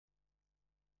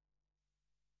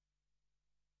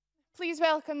Please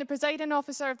welcome the Presiding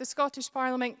Officer of the Scottish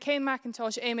Parliament, Ken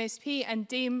Macintosh MSP, and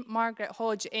Dame Margaret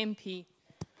Hodge MP.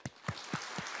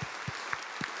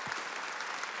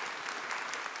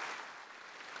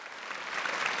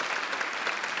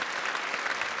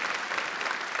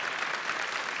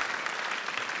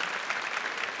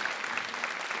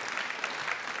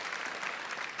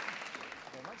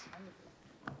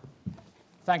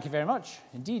 Thank you very much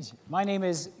indeed. My name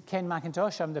is Ken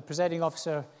Macintosh. I'm the Presiding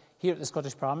Officer here at the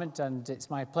Scottish Parliament, and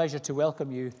it's my pleasure to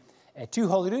welcome you to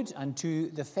Holyrood and to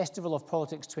the Festival of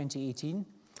Politics 2018.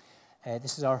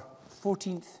 This is our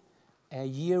 14th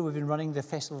year we've been running the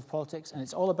Festival of Politics, and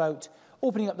it's all about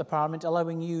opening up the Parliament,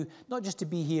 allowing you not just to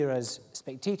be here as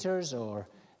spectators or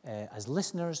as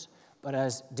listeners, but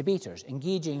as debaters,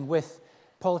 engaging with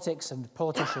politics and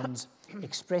politicians,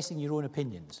 expressing your own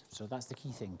opinions. So that's the key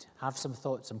thing, to have some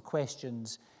thoughts, some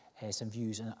questions, some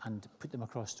views, and put them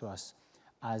across to us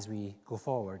as we go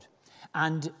forward.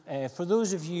 And for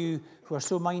those of you who are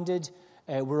so minded,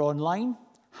 we're online,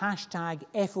 hashtag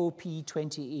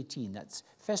FOP2018. That's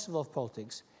Festival of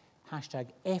Politics, hashtag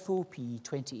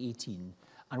FOP2018.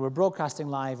 And we're broadcasting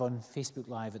live on Facebook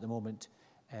Live at the moment.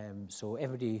 So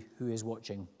everybody who is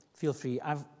watching, feel free.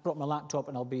 I've brought my laptop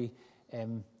and I'll be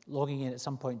logging in at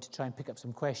some point to try and pick up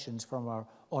some questions from our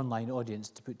online audience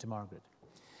to put to Margaret.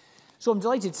 So I'm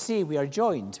delighted to say we are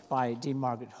joined by Dame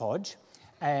Margaret Hodge.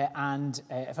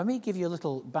 If I may give you a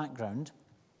little background,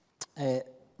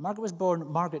 Margaret was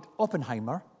born Margaret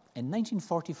Oppenheimer in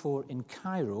 1944 in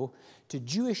Cairo to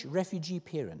Jewish refugee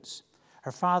parents.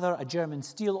 Her father, a German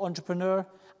steel entrepreneur,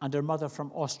 and her mother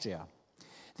from Austria.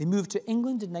 They moved to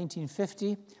England in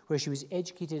 1950, where she was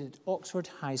educated at Oxford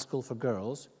High School for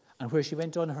Girls, and where she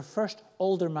went on her first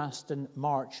Aldermaston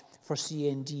March for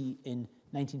CND in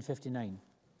 1959.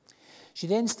 She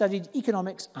then studied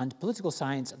economics and political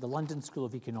science at the London School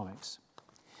of Economics.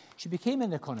 She became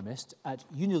an economist at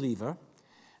Unilever,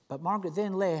 but Margaret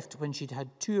then left when she'd had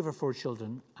 2 of her 4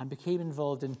 children and became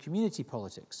involved in community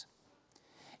politics.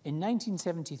 In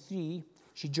 1973,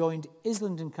 she joined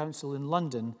Islington Council in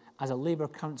London as a Labour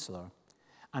councillor,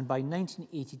 and by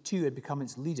 1982 had become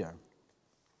its leader.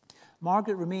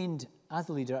 Margaret remained as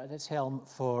the leader at its helm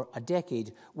for a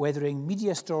decade, weathering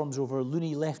media storms over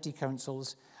loony lefty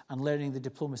councils and learning the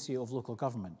diplomacy of local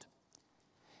government.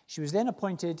 She was then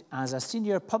appointed as a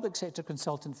senior public sector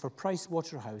consultant for Price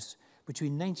Waterhouse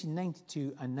between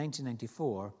 1992 and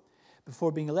 1994,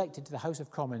 before being elected to the House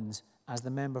of Commons as the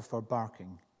member for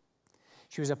Barking.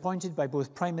 She was appointed by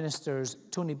both Prime Ministers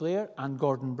Tony Blair and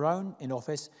Gordon Brown in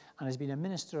office and has been a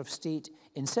Minister of State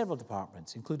in several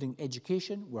departments, including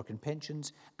education, work and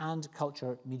pensions, and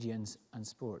culture, media and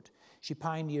sport. She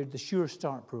pioneered the Sure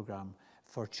Start programme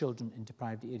for children in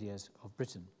deprived areas of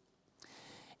Britain.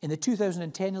 In the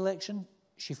 2010 election,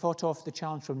 she fought off the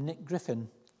challenge from Nick Griffin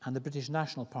and the British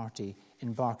National Party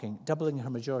in Barking, doubling her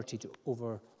majority to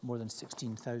over more than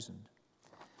 16,000.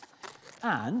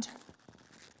 And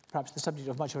perhaps the subject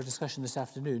of much of our discussion this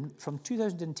afternoon, from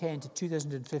 2010 to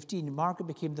 2015, Margaret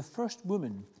became the first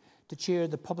woman to chair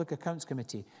the Public Accounts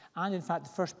Committee, and in fact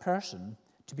the first person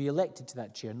to be elected to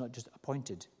that chair, not just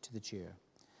appointed to the chair.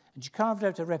 And she carved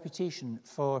out a reputation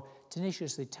for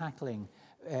tenaciously tackling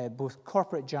both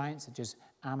corporate giants such as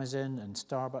Amazon and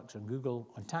Starbucks and Google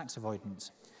on tax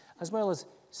avoidance, as well as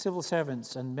civil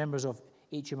servants and members of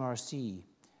HMRC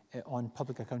on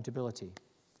public accountability.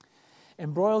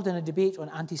 Embroiled in a debate on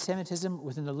anti-Semitism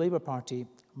within the Labour Party,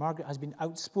 Margaret has been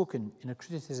outspoken in her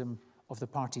criticism of the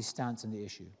party's stance on the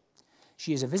issue.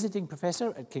 She is a visiting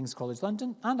professor at King's College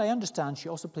London, and I understand she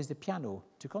also plays the piano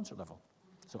to concert level.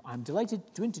 So I'm delighted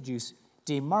to introduce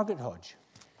Dame Margaret Hodge.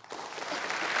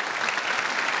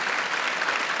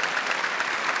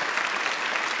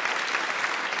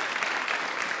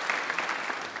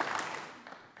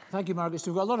 Thank you, Margaret.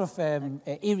 So we've got a lot of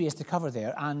areas to cover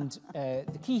there, and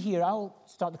the key here, I'll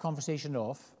start the conversation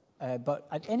off, but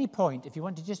at any point, if you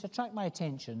want to just attract my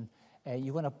attention,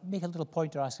 you want to make a little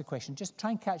point or ask a question, just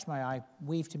try and catch my eye,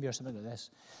 wave to me or something like this,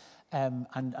 and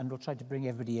we'll try to bring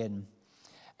everybody in.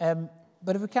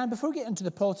 But if we can, before we get into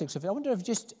the politics of it, I wonder if you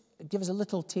just give us a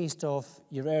little taste of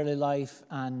your early life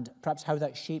and perhaps how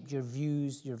that shaped your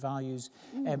views, your values.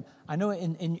 I know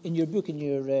in your book, in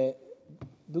your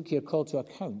book here, Call to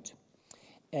Account,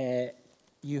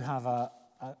 you have a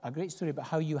great story about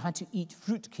how you had to eat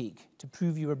fruitcake to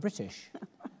prove you were British.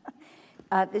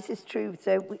 This is true.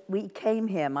 So we came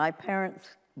here. My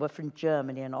parents were from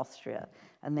Germany and Austria,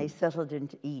 and they settled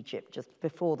into Egypt just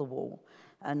before the war.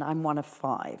 And I'm one of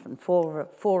 5, and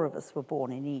four of us were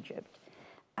born in Egypt.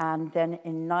 And then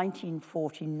in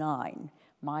 1949,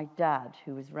 my dad,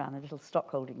 who ran a little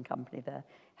stockholding company there,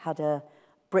 had a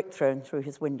brick thrown through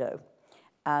his window.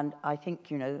 And I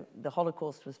think, you know, the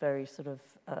Holocaust was very sort of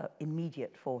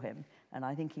immediate for him. And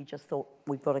I think he just thought,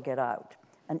 we've got to get out.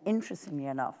 And interestingly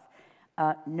enough,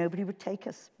 nobody would take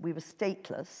us. We were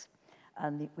stateless.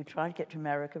 And we tried to get to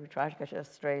America, we tried to get to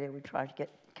Australia, we tried to get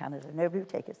to Canada. Nobody would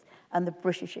take us. And the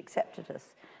British accepted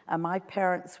us. And my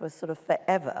parents were sort of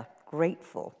forever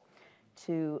grateful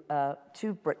to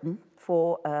Britain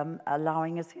for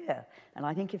allowing us here. And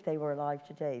I think if they were alive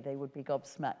today, they would be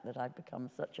gobsmacked that I'd become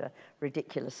such a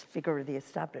ridiculous figure of the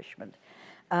establishment.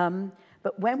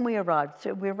 But when we arrived,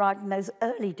 so we arrived in those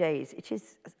early days,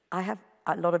 I have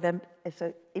a lot of,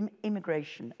 so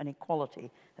immigration and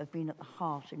equality have been at the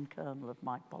heart and kernel of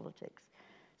my politics.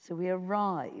 So we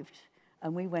arrived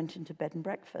and we went into bed and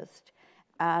breakfast.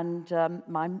 And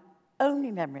my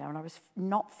only memory, when I was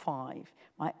not 5,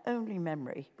 my only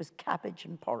memory was cabbage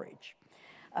and porridge.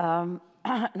 And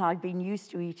I'd been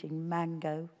used to eating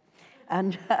mango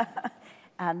and,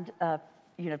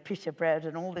 you know, pita bread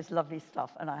and all this lovely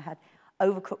stuff. And I had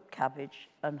overcooked cabbage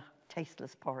and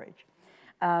tasteless porridge.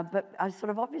 But I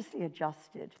sort of obviously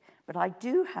adjusted. But I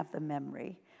do have the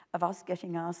memory of us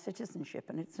getting our citizenship,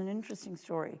 and it's an interesting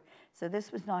story. So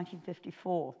this was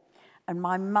 1954, and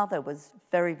my mother was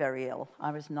very, very ill.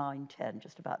 I was 9, 10,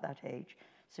 just about that age.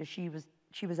 So she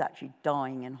was actually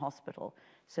dying in hospital.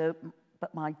 So,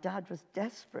 but my dad was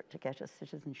desperate to get us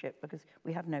citizenship because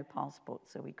we have no passport,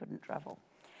 so we couldn't travel.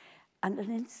 And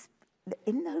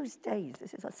in those days,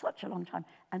 this is such a long time,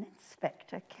 an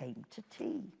inspector came to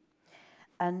tea.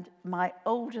 And my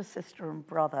older sister and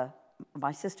brother,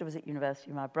 my sister was at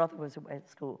university, my brother was away at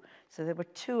school. So there were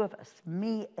 2 of us,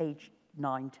 me aged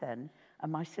 9, 10,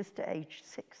 and my sister aged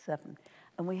 6, 7.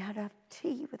 And we had to have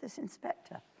tea with this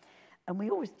inspector. And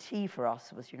tea for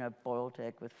us was, you know, boiled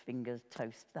egg with fingers,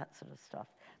 toast, that sort of stuff.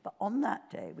 But on that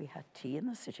day, we had tea in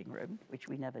the sitting room, which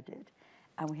we never did.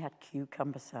 And we had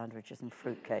cucumber sandwiches and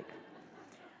fruitcake.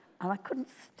 And I couldn't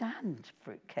stand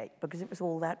fruitcake because it was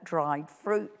all that dried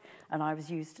fruit. And I was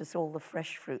used to all the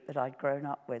fresh fruit that I'd grown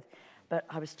up with. But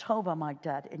I was told by my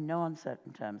dad, in no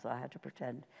uncertain terms, I had to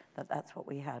pretend that that's what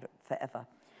we had forever.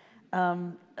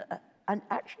 And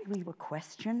actually, we were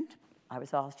questioned. I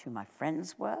was asked who my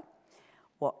friends were,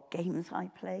 what games I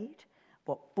played,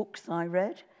 what books I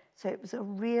read. So it was a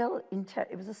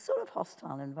it was a sort of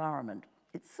hostile environment.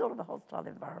 It's sort of a hostile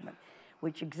environment,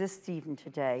 which exists even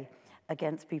today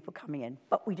against people coming in.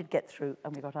 But we did get through,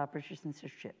 and we got our British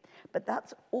citizenship. But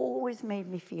that's always made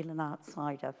me feel an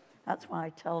outsider. That's why I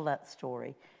tell that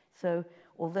story. So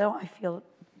although I feel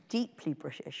deeply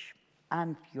British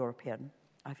and European,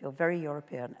 I feel very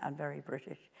European and very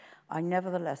British, I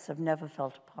nevertheless have never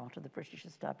felt a part of the British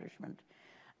establishment.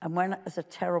 And when, as a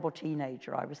terrible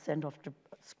teenager, I was sent off to,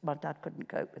 my dad couldn't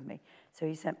cope with me, so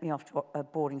he sent me off to a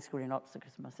boarding school in Oxford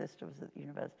because my sister was at the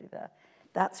university there.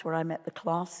 That's where I met the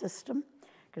class system,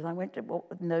 because I went to what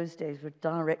in those days were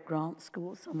direct grant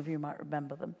schools. Some of you might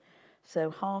remember them.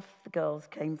 So half the girls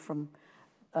came from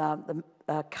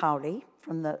Cowley,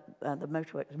 from the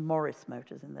motorworks, Morris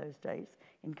Motors in those days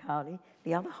in Cowley.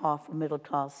 The other half were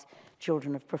middle-class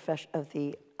children of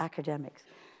the academics,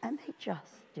 and they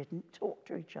just didn't talk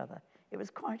to each other. It was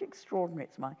quite extraordinary.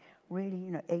 It's my really,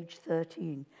 you know, age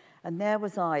 13. And there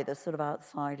was I, the sort of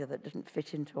outsider that didn't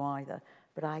fit into either.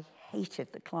 But I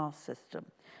hated the class system.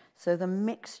 So the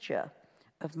mixture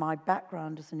of my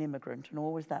background as an immigrant and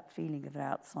always that feeling of an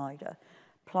outsider,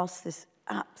 plus this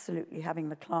absolutely having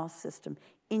the class system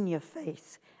in your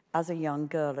face as a young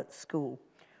girl at school,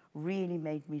 really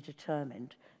made me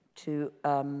determined to,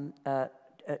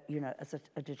 you know, as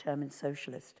a determined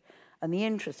socialist. And the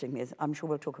interesting thing is, I'm sure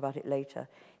we'll talk about it later,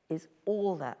 is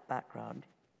all that background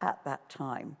at that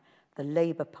time, the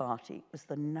Labour Party was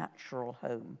the natural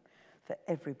home for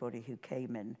everybody who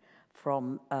came in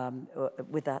from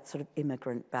with that sort of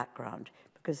immigrant background,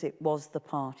 because it was the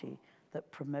party that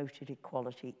promoted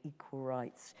equality, equal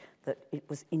rights, that it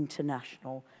was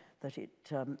international, that it,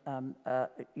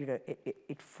 you know,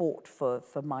 it fought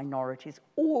for minorities,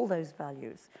 all those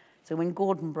values. So when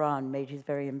Gordon Brown made his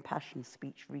very impassioned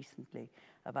speech recently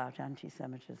about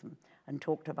anti-Semitism and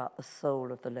talked about the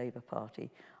soul of the Labour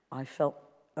Party, I felt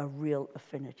a real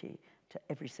affinity to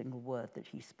every single word that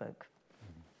he spoke.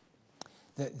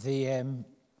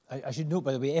 I should note,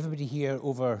 by the way, everybody here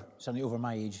certainly over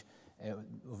my age,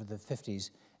 over the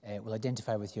 50s, will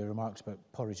identify with your remarks about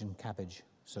porridge and cabbage.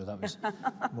 So that was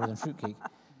more than fruitcake.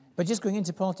 But just going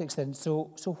into politics then, so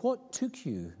what took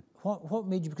you? What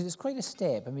made you? Because it's quite a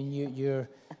step. I mean, you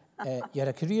had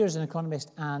a career as an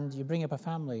economist and you bring up a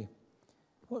family.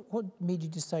 What made you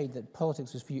decide that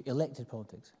politics was for you, elected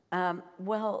politics?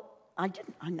 Well,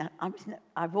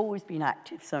 I've always been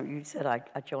active. So you said I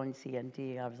joined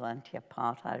CND, I was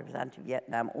anti-apartheid, I was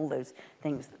anti-Vietnam, all those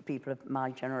things that people of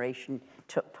my generation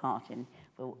took part in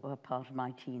were part of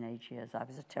my teenage years. I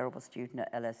was a terrible student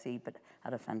at LSE, but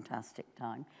had a fantastic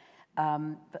time.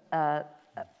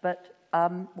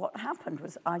 What happened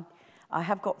was I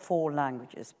have got 4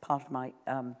 languages, part of my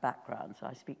background. So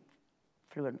I speak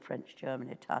fluent French, German,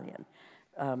 Italian.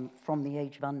 From the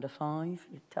age of under 5,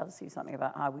 it tells you something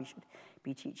about how we should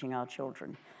be teaching our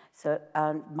children. So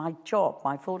my job,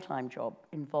 my full-time job,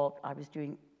 involved, I was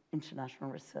doing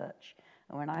international research.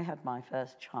 And when I had my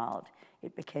first child,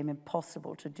 it became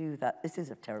impossible to do that. This is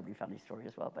a terribly funny story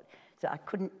as well, but so I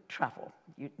couldn't travel.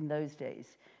 In those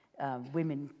days,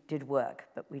 women did work,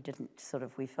 but we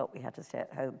felt we had to stay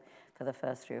at home for the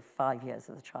first 3 or 5 years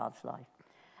of the child's life.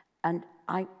 And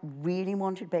I really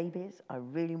wanted babies. I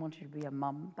really wanted to be a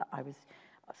mum, but I was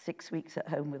 6 weeks at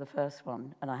home with the first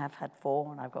one, and I have had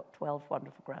 4, and I've got 12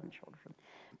 wonderful grandchildren.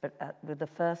 But with the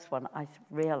first one, I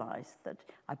realized that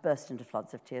I burst into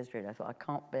floods of tears, really. I thought, I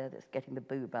can't bear this, getting the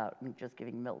boob out and just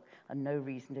giving milk, and no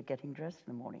reason to getting dressed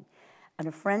in the morning. And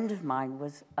a friend of mine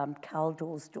was Cal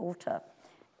Dawes' daughter,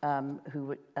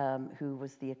 who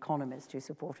was the economist who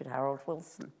supported Harold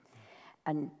Wilson.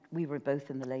 And we were both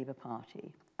in the Labour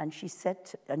Party. And she said,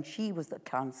 and she was the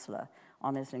councillor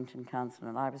on Islington Council,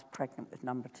 and I was pregnant with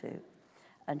number 2.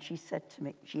 And she said to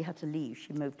me, she had to leave,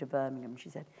 she moved to Birmingham.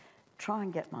 She said, try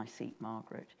and get my seat,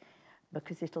 Margaret,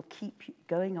 because it'll keep you,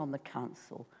 going on the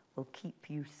council will keep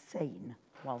you sane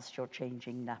whilst you're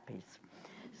changing nappies.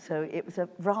 So it was a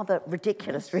rather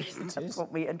ridiculous reason to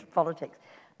put me into politics.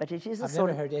 But it is a I've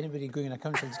sort never of... heard anybody going in a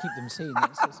council to keep them sane.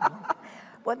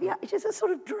 Well, yeah, it is a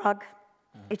sort of drug.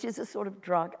 It is a sort of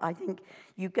drug. I think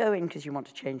you go in because you want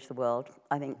to change the world.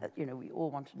 I think that, you know, we all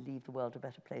want to leave the world a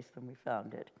better place than we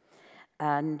found it.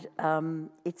 And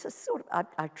it's a sort of,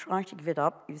 I try to give it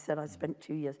up. You said I spent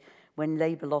 2 years. When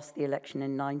Labour lost the election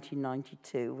in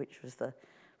 1992, which was the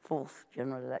 4th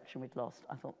general election we'd lost,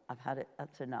 I thought, I've had it,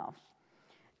 that's enough.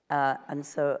 And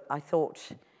so I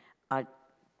thought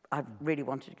I really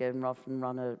wanted to go and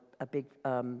run a big,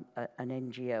 an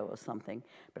NGO or something,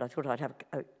 but I thought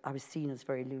I was seen as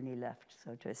very loony left,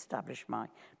 so to establish my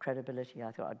credibility,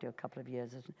 I thought I'd do a couple of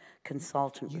years as a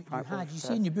consultant. You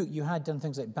say in your book, you had done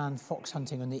things like ban fox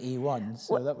hunting on the A1,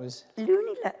 so well, that was...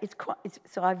 Loony left,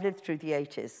 so I've lived through the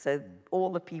 80s, so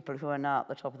all the people who are now at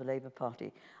the top of the Labour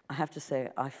Party, I have to say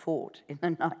I fought in the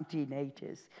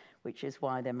 1980s, which is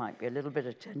why there might be a little bit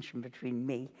of tension between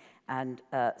me and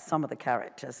some of the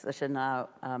characters that are now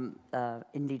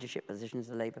in leadership positions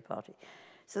of the Labour Party.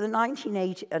 So the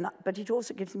 1980s, but it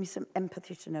also gives me some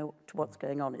empathy to know what's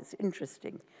going on. It's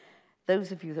interesting.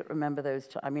 Those of you that remember those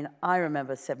times, I mean, I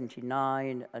remember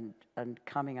 79 and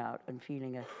coming out and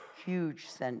feeling a huge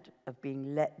sense of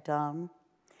being let down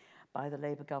by the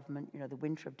Labour government, you know, the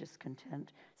winter of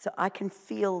discontent. So I can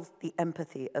feel the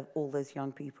empathy of all those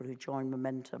young people who joined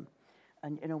Momentum.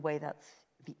 And in a way, that's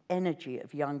the energy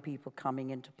of young people coming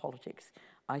into politics,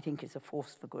 I think is a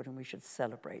force for good, and we should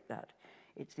celebrate that.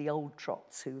 It's the old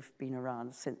trots who've been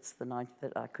around since the 90s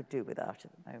that I could do without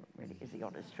at the moment, really, is the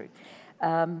honest truth.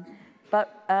 And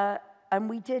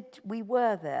we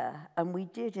were there, and we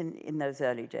did in those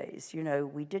early days, you know,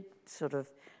 we did sort of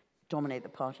dominate the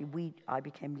party. I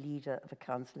became leader of a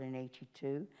council in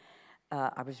 82.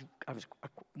 I was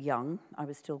young. I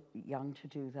was still young to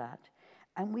do that.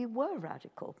 And we were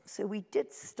radical. So we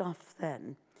did stuff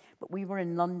then. But we were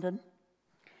in London.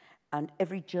 And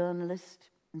every journalist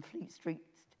in Fleet Street,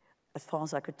 as far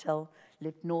as I could tell,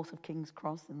 lived north of King's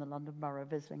Cross in the London Borough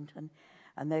of Islington.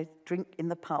 And they drink in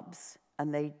the pubs.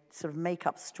 And they sort of make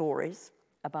up stories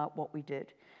about what we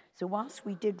did. So whilst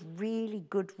we did really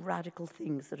good radical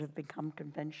things that have become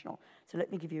conventional, so let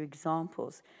me give you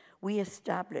examples. We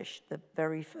established the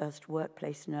very first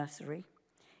workplace nursery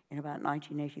in about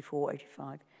 1984,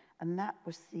 85, and that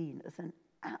was seen as an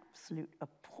absolute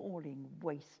appalling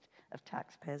waste of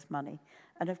taxpayers' money.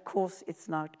 And of course, it's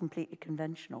now completely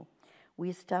conventional. We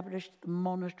established the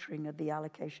monitoring of the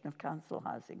allocation of council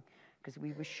housing because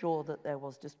we were sure that there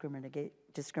was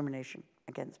discrimination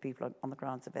against people on the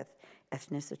grounds of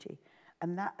ethnicity.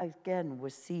 And that, again,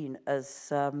 was seen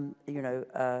as,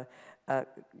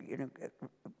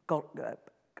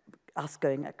 us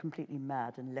going completely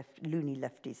mad and loony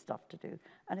lefty stuff to do.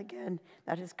 And again,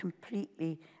 that is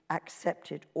completely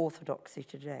accepted orthodoxy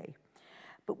today.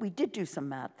 But we did do some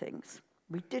mad things.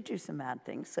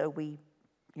 So we,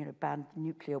 banned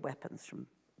nuclear weapons from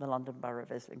the London Borough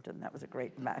of Islington. That was a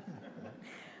great man.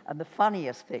 And the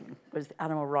funniest thing was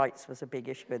animal rights was a big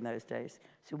issue in those days.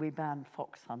 So we banned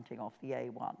fox hunting off the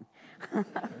A1.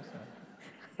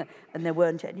 and there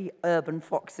weren't any urban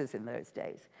foxes in those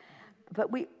days.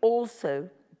 But we also,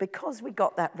 because we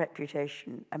got that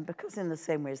reputation, and because in the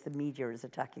same way as the media is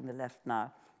attacking the left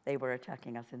now, they were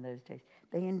attacking us in those days,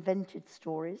 they invented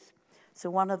stories. So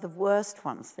one of the worst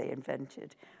ones they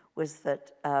invented was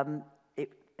that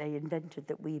they invented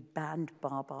that we banned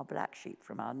Bar black sheep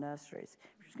from our nurseries,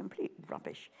 which was complete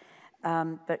rubbish.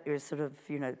 But it was sort of,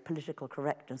 you know, political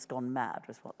correctness gone mad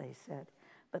was what they said.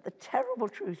 But the terrible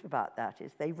truth about that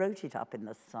is they wrote it up in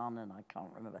the Sun, and I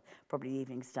can't remember, probably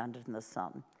Evening Standard in the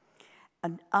Sun.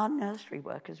 And our nursery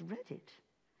workers read it,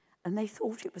 and they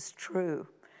thought it was true.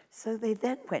 So they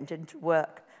then went into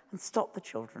work and stopped the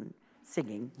children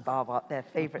singing their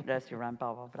favourite nursery rhyme,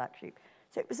 Bar black sheep.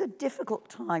 So it was a difficult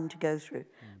time to go through.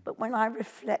 But when I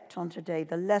reflect on today,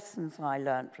 the lessons I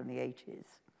learned from the 80s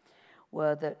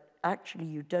were that actually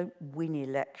you don't win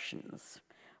elections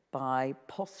by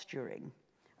posturing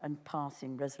and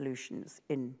passing resolutions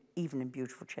even in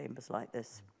beautiful chambers like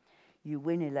this. You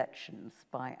win elections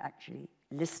by actually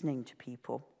listening to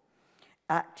people,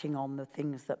 acting on the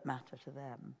things that matter to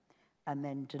them, and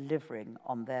then delivering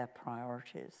on their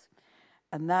priorities.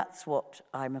 And that's what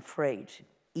I'm afraid,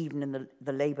 even in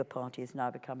the Labour Party has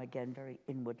now become again very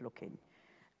inward-looking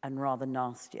and rather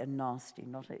nasty, it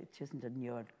isn't a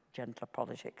newer, gentler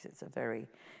politics, it's a very,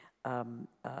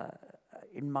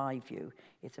 in my view,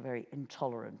 it's a very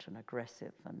intolerant and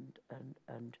aggressive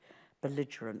and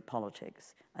belligerent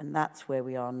politics. And that's where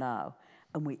we are now.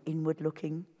 And we're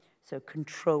inward-looking, so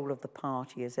control of the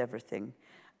party is everything,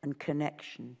 and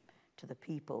connection to the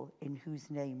people in whose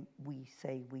name we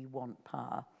say we want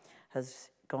power has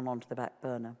gone onto the back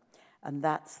burner. And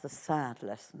that's the sad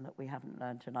lesson that we haven't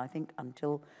learned. And I think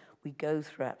until we go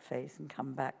through that phase and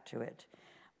come back to it,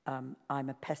 I'm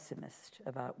a pessimist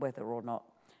about whether or not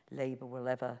Labour will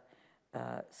ever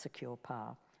secure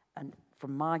power. And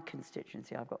from my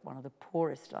constituency, I've got one of the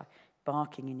poorest,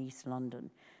 Barking in East London.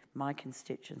 My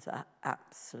constituents are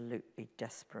absolutely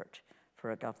desperate for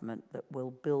a government that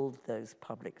will build those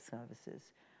public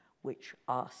services, which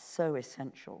are so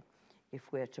essential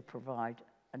if we're to provide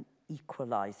an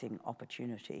equalising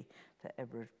opportunity for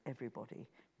everybody,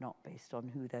 not based on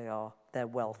who they are, their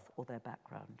wealth, or their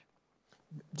background.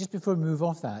 Just before we move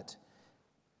off that,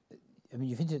 I mean,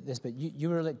 you've hinted at this, but you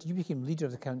were elected, you became leader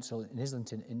of the council in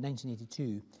Islington in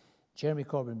 1982. Jeremy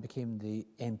Corbyn became the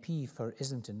MP for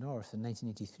Islington North in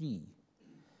 1983.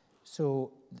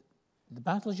 So the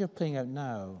battles you're playing out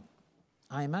now,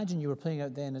 I imagine you were playing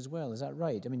out then as well, is that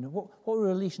right? I mean, what were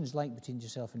relations like between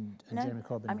yourself and Jeremy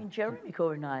Corbyn? I mean, Jeremy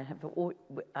Corbyn and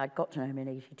I got to know him in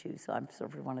 82, so I'm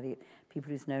sort of one of the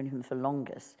people who's known him for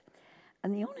longest.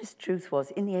 And the honest truth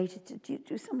was, in the 80s,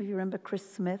 do some of you remember Chris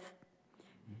Smith?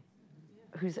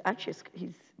 Who's actually,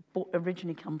 he's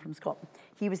originally come from Scotland.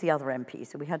 He was the other MP,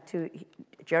 so we had two.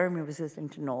 Jeremy was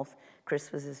Islington North,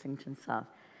 Chris was Islington South.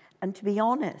 And to be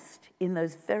honest, in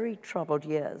those very troubled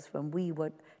years when we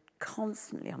were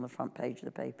constantly on the front page of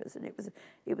the papers, and it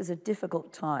was a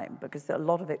difficult time because a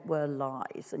lot of it were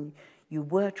lies, and you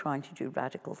were trying to do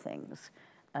radical things,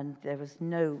 and there was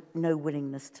no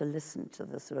willingness to listen to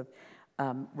the sort of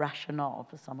rationale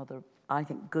for some of the, I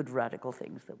think, good radical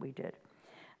things that we did.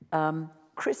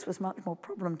 Chris was much more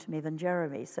problem to me than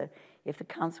Jeremy, so if the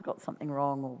council got something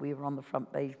wrong or we were on the front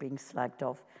page being slagged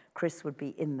off, Chris would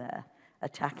be in there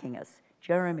attacking us.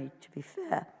 Jeremy, to be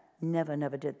fair,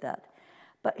 never did that.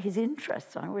 But his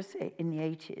interests, I always say, in the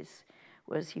 80s,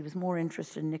 was he was more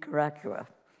interested in Nicaragua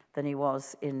than he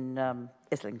was in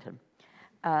Islington.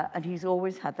 And he's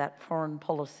always had that foreign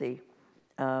policy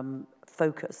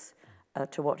focus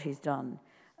to what he's done.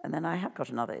 And then I have got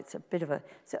another, it's a bit of a,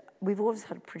 so we've always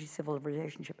had a pretty civil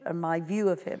relationship. And my view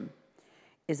of him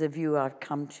is a view I've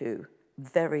come to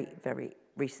very, very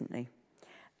recently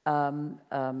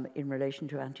in relation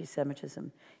to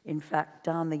anti-Semitism. In fact,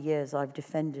 down the years, I've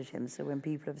defended him. So when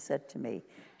people have said to me,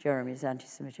 Jeremy's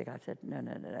anti-Semitic, I've said, no,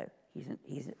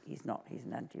 he's not, he's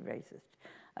an anti-racist.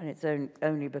 And it's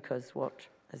only because what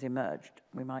has emerged,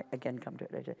 we might again come to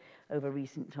it later, over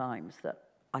recent times that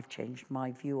I've changed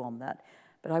my view on that.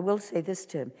 But I will say this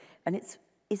to him, and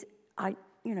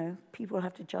people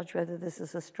have to judge whether this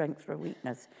is a strength or a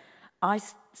weakness. I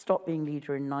stopped being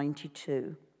leader in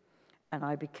 92, and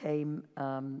I became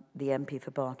the MP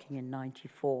for Barking in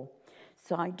 94.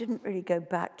 So I didn't really go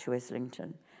back to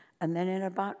Islington. And then in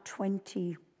about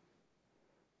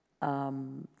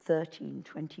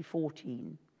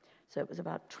 2014, so it was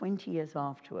about 20 years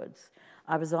afterwards,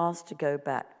 I was asked to go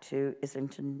back to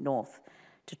Islington North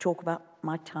to talk about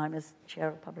my time as chair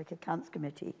of Public Accounts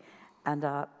Committee and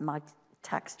my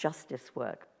tax justice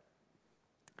work.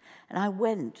 And I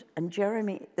went, and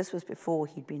Jeremy, this was before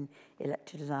he'd been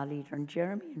elected as our leader, and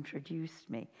Jeremy introduced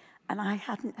me, and I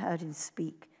hadn't heard him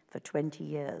speak for 20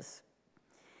 years.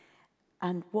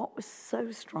 And what was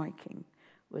so striking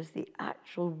was the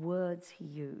actual words he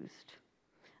used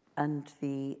and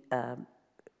the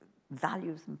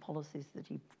values and policies that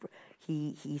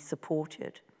he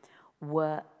supported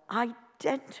were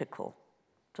identical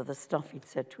to the stuff he'd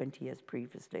said 20 years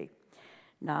previously.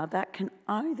 Now, that can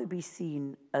either be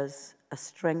seen as a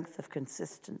strength of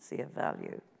consistency of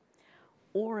value,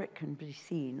 or it can be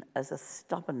seen as a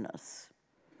stubbornness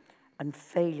and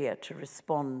failure to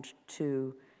respond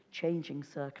to changing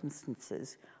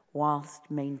circumstances whilst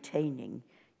maintaining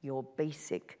your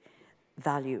basic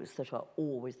values that are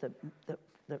always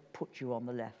that put you on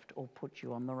the left or put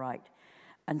you on the right.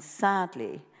 And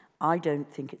sadly, I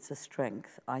don't think it's a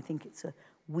strength. I think it's a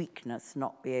weakness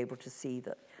not be able to see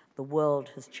that the world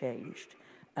has changed,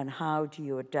 and how do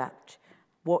you adapt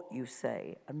what you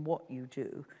say and what you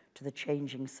do to the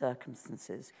changing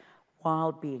circumstances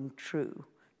while being true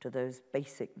to those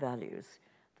basic values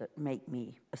that make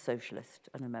me a socialist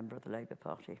and a member of the Labour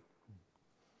Party.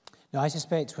 Now, I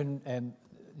suspect when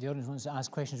the audience wants to ask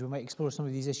questions, we might explore some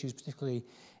of these issues, particularly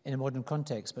in a modern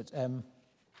context. But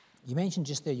you mentioned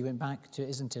just there you went back to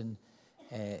Islington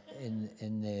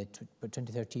in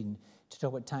 2013 to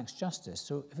talk about tax justice.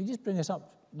 So if we just bring us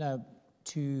up now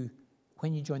to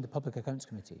when you joined the Public Accounts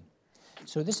Committee.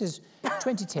 So this is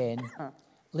 2010,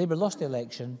 Labour lost the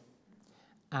election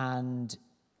and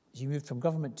you moved from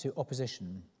government to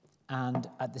opposition. And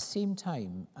at the same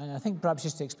time, and I think perhaps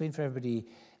just to explain for everybody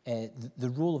the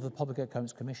role of the Public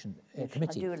Accounts Committee. I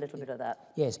do a little bit of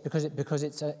that. Yes, because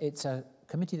it's a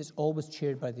committee that's always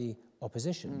chaired by the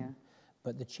opposition,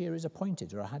 but the chair is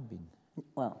appointed, or had been.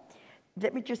 Well,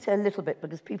 let me just say a little bit,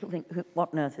 because people think,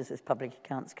 what on earth is this Public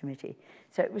Accounts Committee?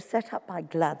 So it was set up by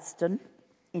Gladstone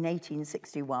in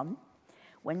 1861,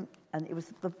 and it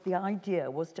was the idea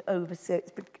was to oversee.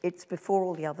 It's before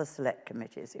all the other select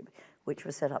committees, which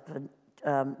were set up for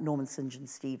Norman St. John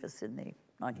Stevens in the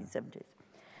 1970s.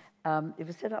 It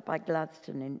was set up by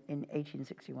Gladstone in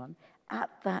 1861. At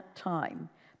that time,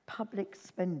 public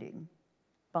spending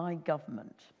by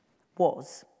government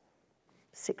was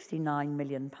 £69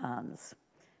 million.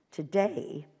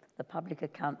 Today, the Public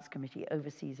Accounts Committee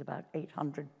oversees about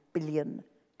 £800 billion.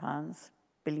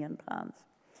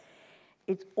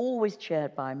 It's always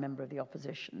chaired by a member of the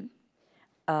opposition,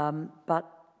 but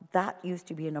that used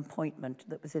to be an appointment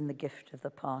that was in the gift of the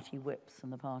party whips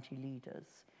and the party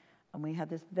leaders. And we had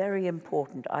this very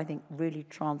important, I think, really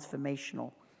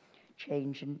transformational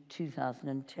change in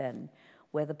 2010,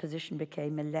 where the position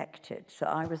became elected. So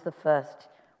I was the first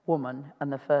woman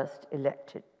and the first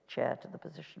elected chair to the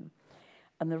position.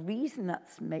 And the reason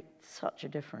that's made such a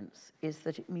difference is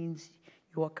that it means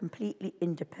you are completely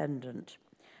independent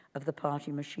of the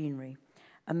party machinery.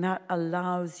 And that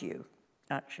allows you,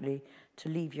 actually, to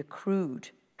leave your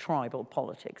crude tribal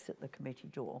politics at the committee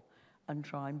door and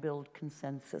try and build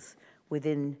consensus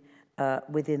within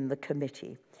the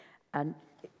committee. And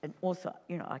also,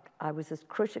 you know, I was as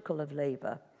critical of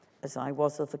Labour as I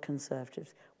was of the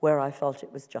Conservatives, where I felt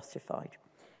it was justified.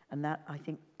 And that, I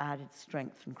think, added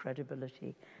strength and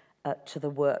credibility to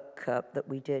the work that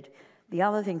we did. The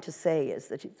other thing to say is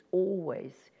that it's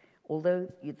always,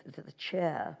 although the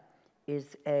chair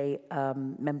is a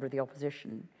member of the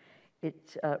opposition,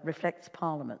 it reflects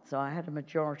Parliament. So I had a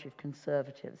majority of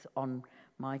Conservatives on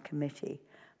my committee.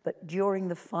 But during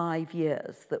the 5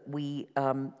 years that we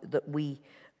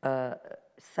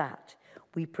sat,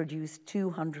 we produced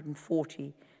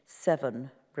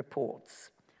 247 reports.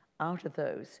 Out of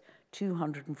those,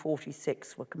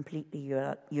 246 were completely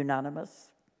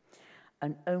unanimous,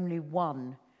 and only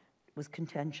one was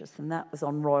contentious, and that was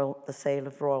on the sale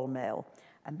of Royal Mail,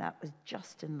 and that was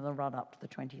just in the run-up to the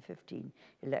 2015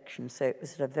 election, so it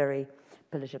was at a very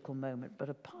political moment. But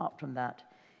apart from that,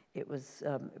 it was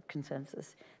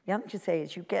consensus. The other thing to say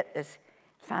is you get this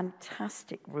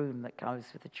fantastic room that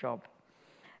goes with the job.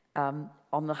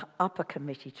 On the upper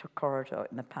committee corridor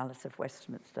in the Palace of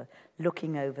Westminster,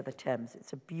 looking over the Thames.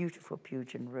 It's a beautiful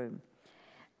Pugin room.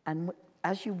 And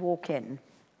as you walk in,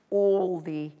 all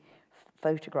the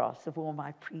photographs of all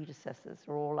my predecessors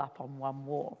are all up on one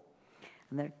wall.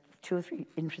 And there are 2 or 3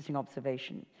 interesting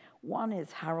observations. One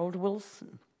is Harold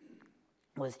Wilson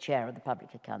was chair of the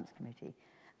Public Accounts Committee,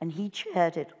 and he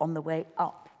chaired it on the way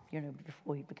up, you know,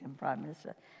 before he became Prime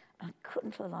Minister. And I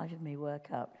couldn't for the life of me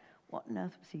work out what on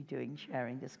earth was he doing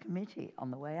chairing this committee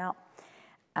on the way up.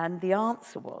 And the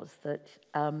answer was that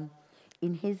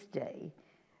in his day,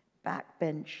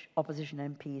 backbench opposition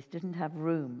MPs didn't have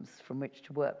rooms from which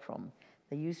to work from.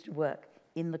 They used to work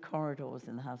in the corridors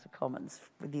in the House of Commons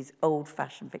with these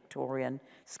old-fashioned Victorian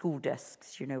school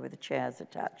desks, you know, with the chairs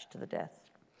attached to the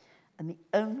desk. And the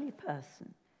only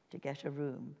person to get a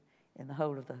room in the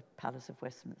whole of the Palace of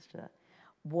Westminster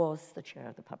was the chair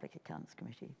of the Public Accounts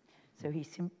Committee. So he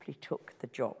simply took the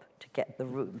job to get the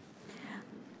room.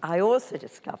 I also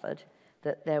discovered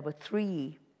that there were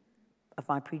 3 of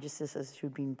my predecessors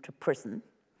who'd been to prison,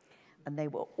 and they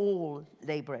were all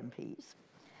Labour MPs.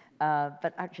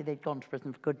 But actually, they'd gone to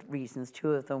prison for good reasons.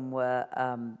 2 of them were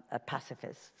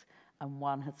pacifists, and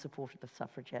 1 had supported the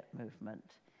suffragette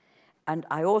movement. And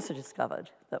I also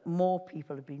discovered that more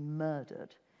people had been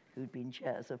murdered who'd been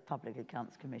chairs of Public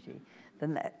Accounts Committee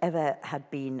than there ever had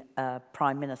been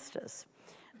prime ministers.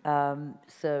 I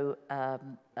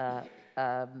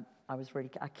was really,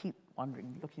 I keep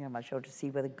wondering, looking on my shoulder to see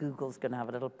whether Google's going to have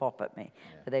a little pop at me,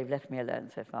 but they've left me alone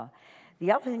so far.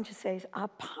 The other thing to say is our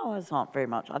powers aren't very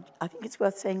much. I think it's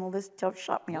worth saying all this. Don't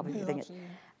shut me up if you think it.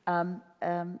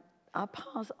 Our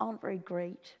powers aren't very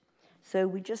great. So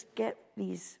we just get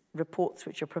these reports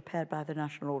which are prepared by the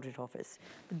National Audit Office.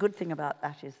 The good thing about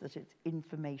that is that it's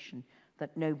information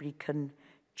that nobody can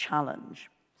challenge.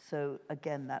 So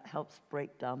again, that helps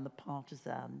break down the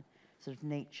partisan sort of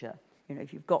nature. You know,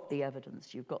 if you've got the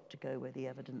evidence, you've got to go where the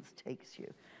evidence takes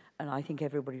you. And I think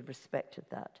everybody respected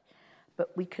that.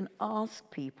 But we can ask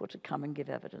people to come and give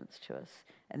evidence to us,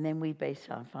 and then we base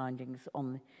our findings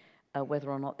on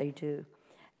whether or not they do.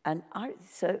 And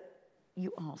so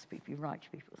you ask people, you write to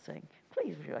people saying,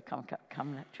 please, would you like to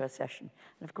come to a session?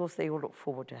 And of course, they all look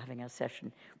forward to having a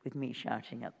session with me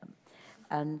shouting at them.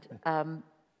 And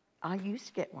I used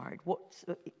to get worried.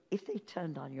 If they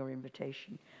turned down your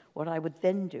invitation, what I would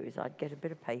then do is I'd get a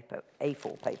bit of paper,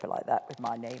 A4 paper like that with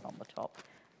my name on the top,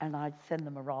 and I'd send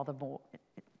them a rather more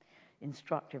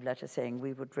instructive letter saying,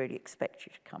 we would really expect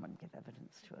you to come and give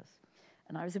evidence to us.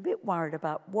 And I was a bit worried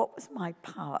about what was my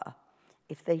power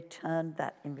if they turned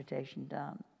that invitation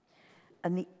down.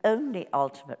 And the only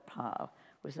ultimate power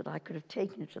was that I could have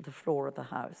taken it to the floor of the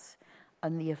House,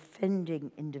 and the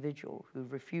offending individual who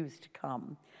refused to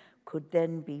come could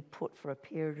then be put for a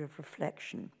period of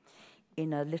reflection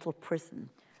in a little prison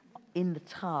in the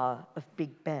Tower of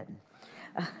Big Ben.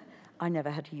 I never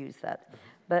had to use that.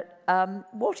 But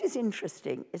what is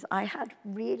interesting is I had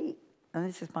really, and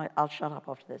this is I'll shut up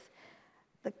after this,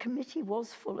 the committee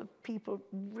was full of people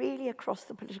really across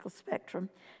the political spectrum.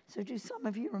 So do some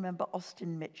of you remember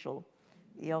Austin Mitchell,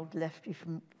 the old lefty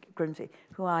from Grimsby,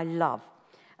 who I love,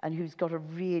 and who's got a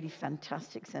really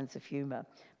fantastic sense of humour.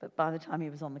 But by the time he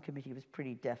was on the committee, he was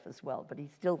pretty deaf as well, but he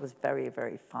still was very,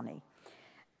 very funny.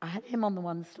 I had him on the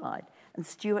one side. And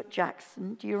Stuart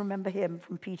Jackson, do you remember him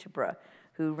from Peterborough,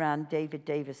 who ran David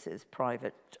Davis's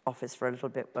private office for a little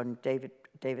bit when David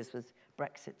Davis was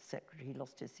Brexit secretary? He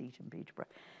lost his seat in Peterborough.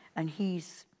 And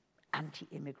he's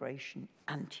anti-immigration,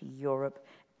 anti-Europe,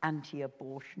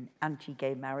 anti-abortion,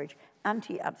 anti-gay marriage,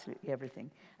 anti-absolutely everything.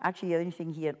 Actually, the only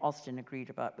thing he and Austin agreed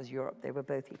about was Europe. They were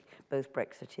both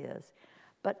Brexiteers.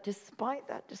 But despite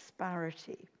that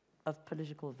disparity of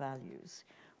political values,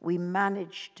 we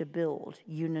managed to build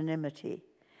unanimity.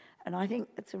 And I think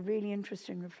it's a really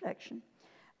interesting reflection.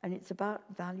 And it's about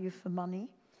value for money,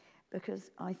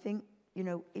 because I think, you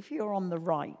know, if you're on the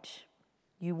right,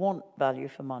 you want value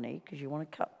for money because you want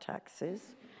to cut taxes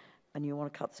and you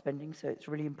want to cut spending. So it's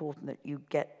really important that you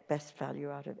get best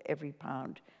value out of every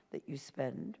pound that you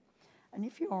spend. And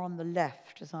if you're on the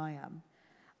left, as I am,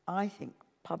 I think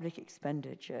public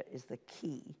expenditure is the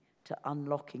key to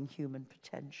unlocking human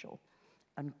potential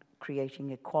and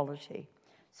creating equality.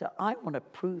 So I want to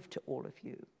prove to all of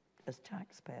you as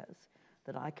taxpayers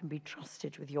that I can be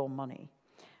trusted with your money,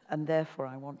 and therefore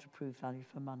I want to prove value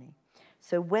for money.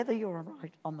 So whether you're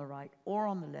on the right or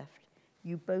on the left,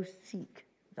 you both seek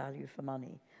value for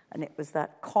money. And it was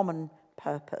that common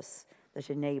purpose that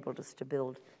enabled us to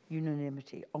build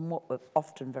unanimity on what were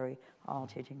often very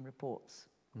hard-hitting reports.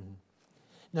 Mm-hmm.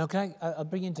 Now, I'll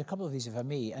bring you into a couple of these if I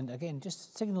may, and again,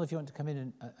 just signal if you want to come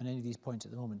in on any of these points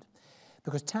at the moment.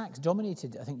 Because tax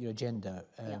dominated, I think, your agenda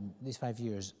these 5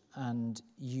 years, and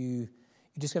you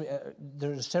describe,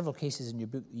 there are several cases in your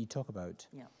book that you talk about.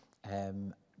 Yeah. I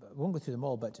won't go through them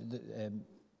all, but the,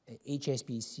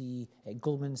 HSBC,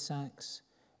 Goldman Sachs,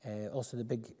 also the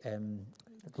big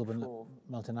global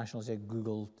multinationals,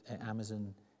 Google,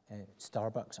 Amazon,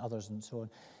 Starbucks, others, and so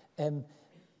on.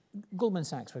 Goldman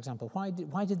Sachs, for example,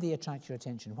 why did they attract your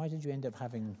attention? Why did you end up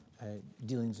having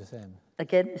dealings with them?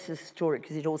 Again, this is a story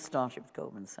because it all started with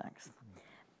Goldman Sachs.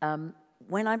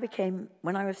 When I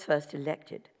was first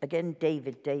elected, again,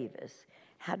 David Davis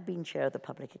had been chair of the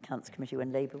Public Accounts Committee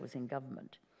when Labour was in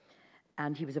government.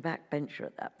 and he was a backbencher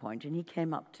at that point, and he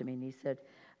came up to me and he said,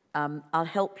 I'll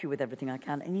help you with everything I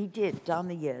can. And he did. Down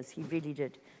the years, he really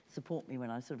did support me when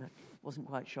I sort of wasn't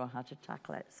quite sure how to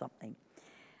tackle something.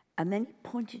 And then he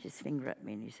pointed his finger at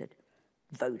me and he said,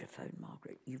 Vodafone,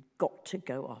 Margaret, you've got to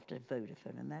go after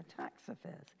Vodafone and their tax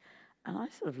affairs. And I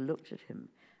sort of looked at him,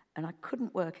 and I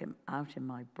couldn't work him out in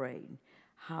my brain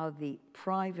how the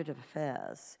private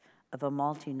affairs of a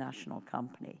multinational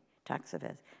company, tax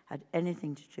affairs, had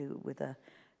anything to do with a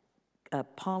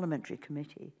parliamentary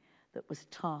committee that was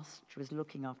tasked with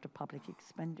looking after public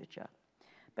expenditure.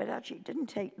 But actually, it didn't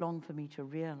take long for me to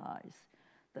realize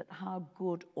that how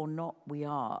good or not we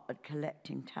are at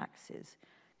collecting taxes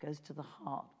goes to the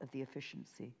heart of the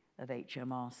efficiency of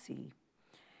HMRC.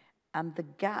 And the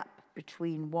gap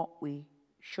between what we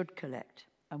should collect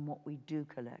and what we do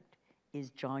collect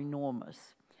is ginormous.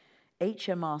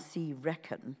 HMRC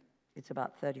reckon it's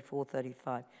about 34,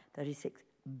 35, 36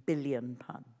 billion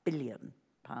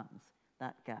pounds,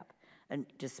 that gap. And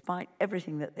despite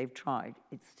everything that they've tried,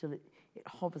 it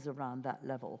hovers around that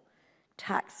level.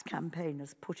 Tax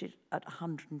campaigners put it at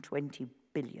 120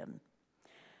 billion.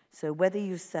 So whether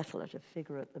you settle at a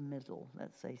figure at the middle,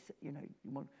 let's say, you know,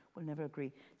 we'll never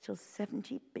agree, till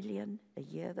 70 billion a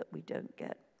year that we don't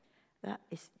get, that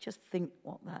is, just think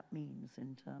what that means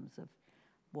in terms of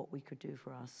what we could do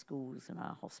for our schools and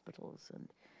our hospitals and,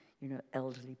 you know,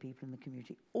 elderly people in the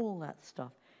community, all that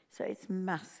stuff. So it's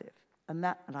massive. And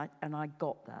I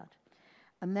got that.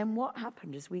 And then what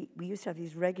happened is we used to have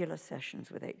these regular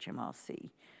sessions with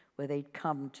HMRC where they'd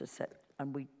come to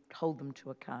and we'd hold them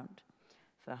to account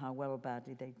for how well or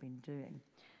badly they'd been doing.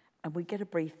 And we'd get a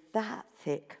brief that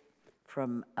thick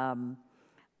from the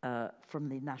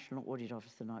National Audit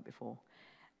Office the night before.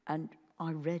 And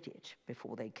I read it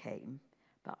before they came,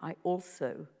 but I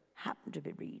also happened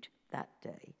to read that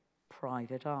day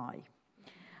Private Eye.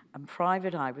 And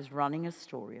Private Eye was running a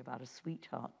story about a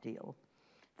sweetheart deal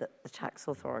that the tax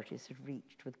authorities had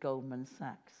reached with Goldman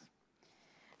Sachs.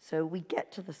 So we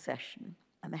get to the session,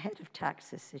 and the head of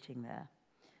tax is sitting there,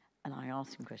 and I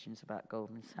ask him questions about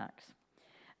Goldman Sachs.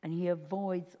 And he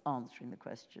avoids answering the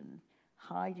question,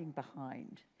 hiding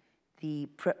behind the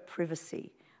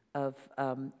privacy of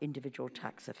individual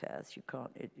tax affairs. You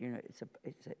can't,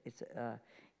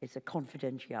 it's a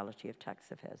confidentiality of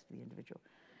tax affairs for the individual.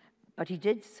 But he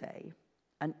did say,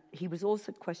 and he was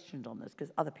also questioned on this,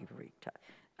 because other people read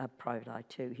Private Eye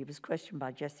too. He was questioned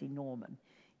by Jesse Norman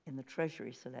in the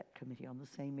Treasury Select Committee on the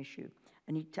same issue.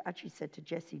 And he actually said to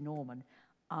Jesse Norman,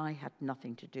 I had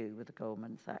nothing to do with the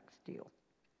Goldman Sachs deal.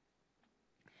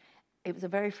 It was a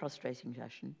very frustrating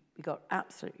session. We got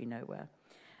absolutely nowhere.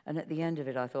 And at the end of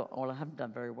it, I thought, oh, well, I haven't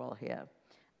done very well here.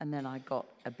 And then I got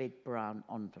a big brown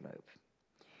envelope.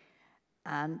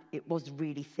 And it was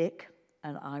really thick.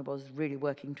 And I was really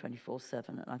working 24/7,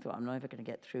 and I thought, I'm never going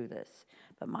to get through this.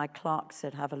 But my clerk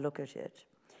said, have a look at it.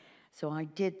 So I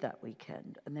did that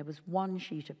weekend, and there was one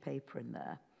sheet of paper in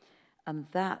there, and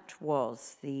that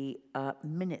was the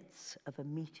minutes of a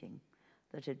meeting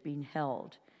that had been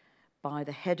held by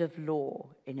the head of law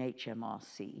in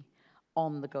HMRC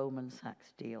on the Goldman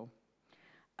Sachs deal.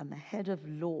 And the head of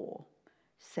law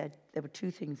said there were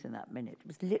two things in that minute. It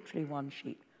was literally one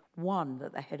sheet. One,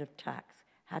 that the head of tax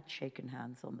had shaken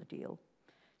hands on the deal.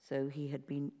 So he had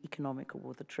been economical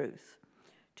with the truth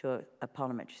to a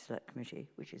parliamentary select committee,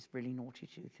 which is really naughty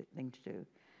thing to do.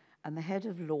 And the head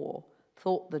of law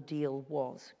thought the deal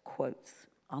was, quotes,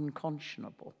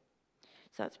 unconscionable.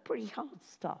 So that's pretty hard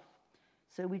stuff.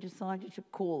 So we decided to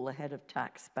call the head of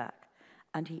tax back,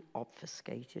 and he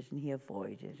obfuscated and he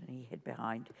avoided and he hid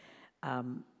behind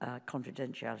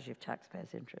confidentiality of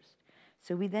taxpayers' interest.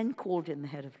 So we then called in the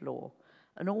head of law,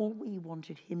 and all we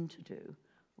wanted him to do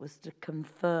was to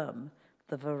confirm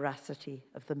the veracity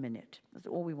of the minute. That's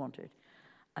all we wanted.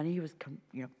 And he was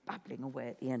babbling away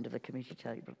at the end of the committee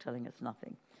table, telling us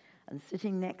nothing. And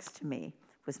sitting next to me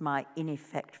was my, in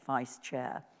effect, vice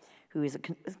chair, who is a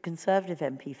Conservative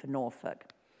MP for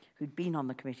Norfolk, who'd been on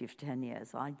the committee for 10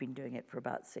 years. I'd been doing it for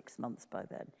about 6 months by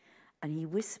then. And he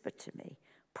whispered to me,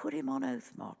 put him on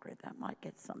oath, Margaret, that might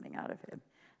get something out of him.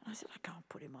 And I said, I can't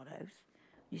put him on oath.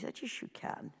 He said, yes, you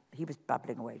can. He was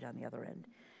babbling away down the other end.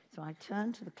 So I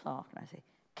turned to the clerk and I said,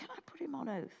 can I put him on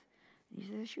oath? And he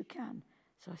said, yes, you can.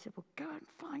 So I said, well, go and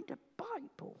find a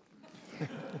Bible.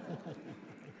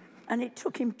 And it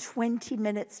took him 20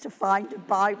 minutes to find a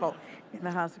Bible in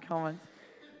the House of Commons.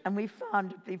 And we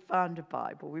found a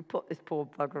Bible. We put this poor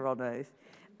bugger on oath,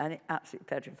 and it absolutely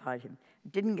petrified him.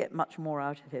 Didn't get much more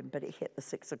out of him, but it hit the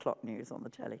 6 o'clock news on the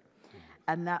telly.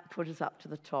 And that put us up to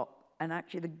the top. And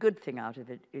actually, the good thing out of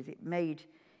it is it made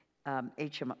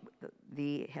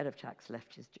the head of tax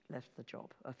left the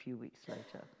job a few weeks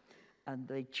later, and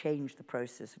they changed the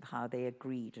process of how they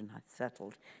agreed and had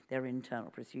settled their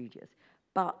internal procedures.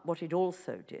 But what it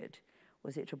also did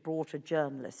was it brought a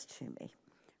journalist to me,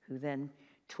 who then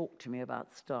talked to me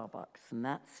about Starbucks, and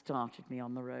that started me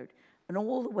on the road. And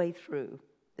all the way through,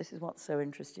 this is what's so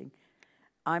interesting,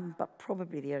 I'm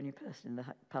probably the only person in the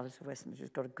Palace of Westminster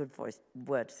who's got a good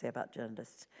word to say about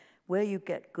journalists. Where you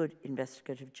get good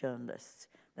investigative journalists,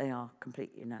 they are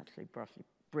completely and utterly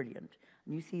brilliant.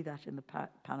 And you see that in the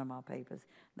Panama Papers,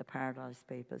 the Paradise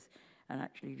Papers, and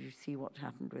actually you see what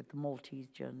happened with the Maltese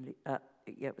journalist.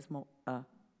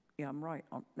 I'm right.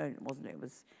 No, it wasn't. It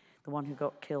was the one who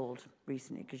got killed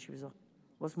recently because she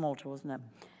was Malta, wasn't it?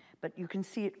 But you can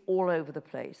see it all over the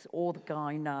place. Or the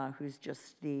guy now who's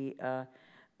just the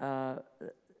guy,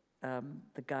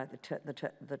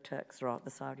 the Turks are the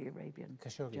Saudi Arabian.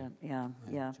 Khashoggi.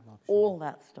 Yeah. All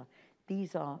that stuff.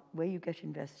 These are where you get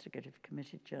investigative,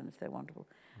 committed journalists. They're wonderful.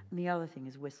 And the other thing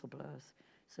is whistleblowers.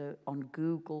 So on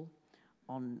Google,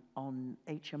 on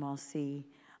HMRC,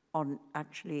 on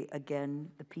actually, again,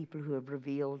 the people who have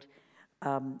revealed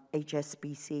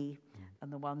HSBC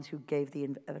and the ones who gave the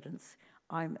evidence.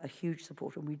 I'm a huge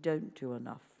supporter, and we don't do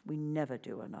enough. We never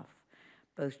do enough,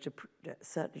 both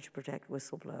certainly to protect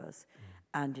whistleblowers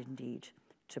and indeed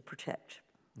to protect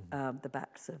the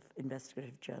backs of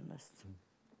investigative journalists.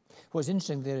 What's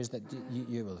interesting there is that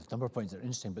well, there's a number of points that are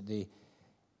interesting, but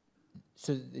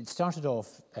so it started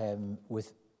off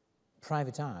with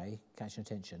private eye catching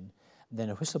attention, then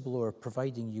a whistleblower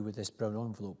providing you with this brown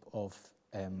envelope of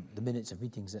the minutes of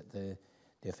meetings that the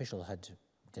official had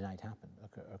denied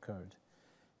occurred.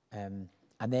 And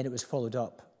then it was followed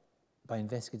up by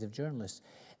investigative journalists.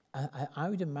 I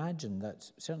would imagine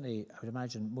that, certainly I would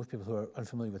imagine most people who are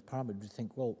unfamiliar with Parliament would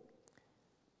think, well,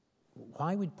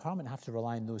 why would Parliament have to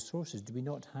rely on those sources? Do we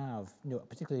not have,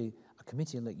 particularly a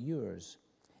committee like yours?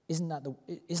 Isn't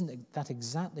that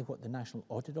exactly what the National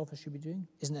Audit Office should be doing?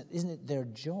 Isn't it their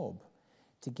job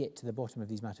to get to the bottom of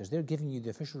these matters? They're giving you the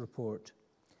official report,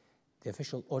 the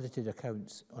official audited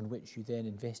accounts on which you then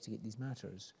investigate these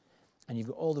matters. And you've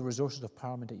got all the resources of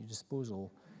Parliament at your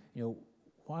disposal.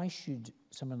 Why should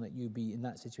someone like you be in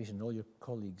that situation, and all your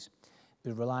colleagues,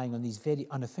 be relying on these very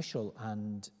unofficial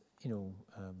and,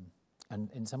 and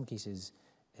in some cases,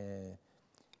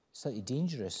 slightly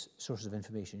dangerous sources of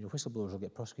information? Whistleblowers will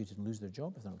get prosecuted and lose their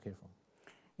job if they're not careful.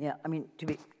 Yeah, I mean,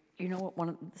 what, one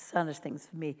of the saddest things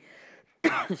for me,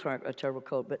 sorry, a terrible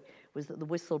cold, but was that the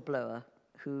whistleblower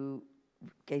who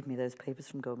gave me those papers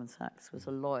from Goldman Sachs was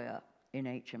a lawyer in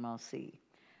HMRC,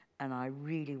 and I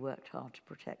really worked hard to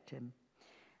protect him.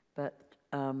 But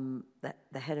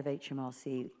the head of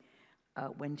HMRC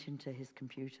went into his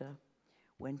computer,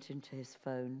 went into his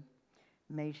phone,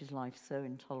 made his life so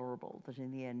intolerable that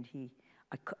in the end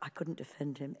I couldn't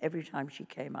defend him. Every time she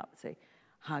came up and say,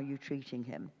 "How are you treating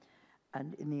him?"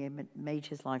 And in the end it made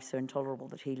his life so intolerable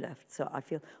that he left. So I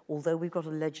feel, although we've got a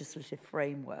legislative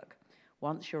framework,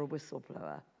 once you're a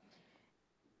whistleblower,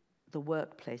 the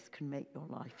workplace can make your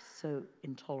life so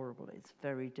intolerable. It's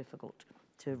very difficult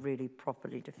to really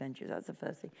properly defend you. That's the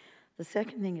first thing. The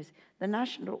second thing is the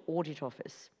National Audit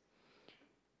Office.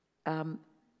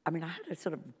 I mean, I had a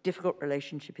sort of difficult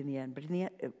relationship in the end, but in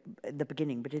the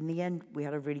beginning, but in the end, we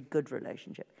had a really good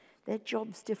relationship. Their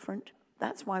job's different.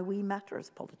 That's why we matter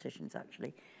as politicians,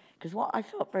 actually. Because what I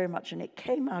felt very much, and it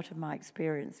came out of my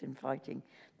experience in fighting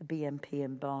the BNP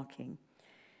embarking,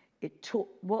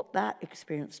 what that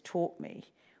experience taught me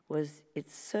was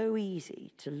it's so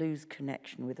easy to lose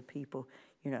connection with the people.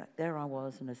 There I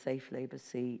was in a safe Labour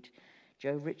seat.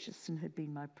 Joe Richardson had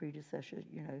been my predecessor,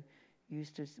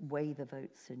 used to weigh the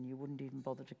votes and you wouldn't even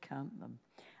bother to count them.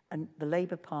 And the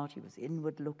Labour Party was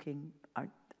inward-looking.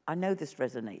 I know this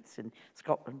resonates in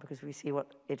Scotland because we see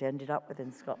what it ended up with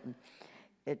in Scotland.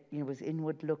 It was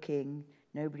inward-looking.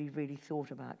 Nobody really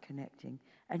thought about connecting.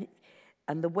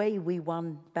 And the way we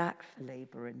won back for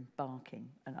Labour in Barking,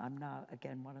 and I'm now,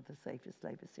 again, one of the safest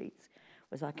Labour seats,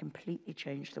 was I completely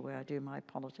changed the way I do my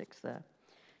politics there.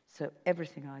 So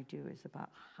everything I do is about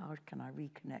how can I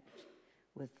reconnect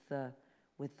with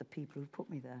the people who put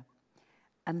me there.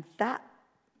 And that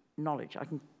knowledge, I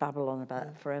can babble on about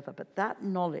it forever, but that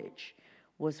knowledge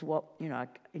was what,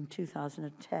 in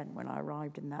 2010, when I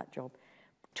arrived in that job,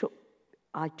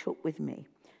 I took with me.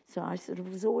 So I sort of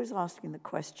was always asking the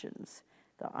questions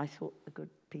that I thought the good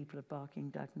people of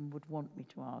Barking-Dagenham would want me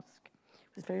to ask.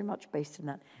 It was very much based on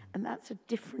that. And that's a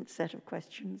different set of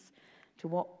questions to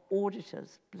what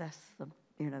auditors, bless them,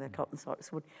 their cotton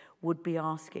socks, would be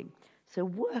asking. So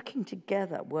working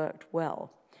together worked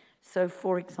well So,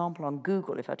 for example, on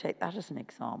Google, if I take that as an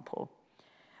example,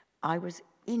 I was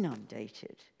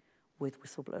inundated with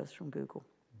whistleblowers from Google.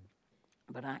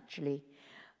 But actually,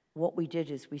 what we did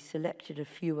is we selected a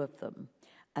few of them,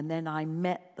 and then I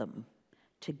met them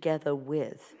together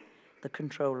with the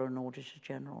Controller and Auditor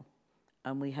General.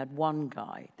 And we had one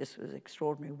guy, this was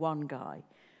extraordinary, one guy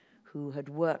who had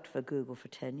worked for Google for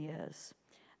 10 years.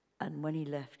 And when he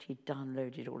left, he'd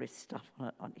downloaded all his stuff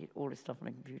on a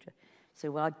computer. So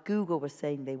while Google was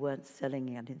saying they weren't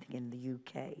selling anything in the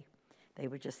UK, they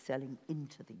were just selling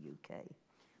into the UK,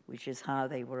 which is how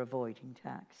they were avoiding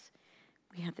tax.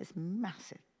 We had this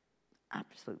massive,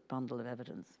 absolute bundle of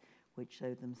evidence which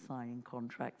showed them signing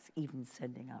contracts, even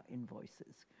sending out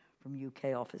invoices from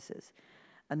UK offices.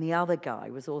 And the other guy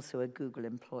was also a Google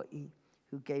employee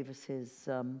who gave us his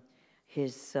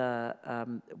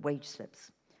wage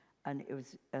slips. And it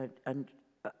was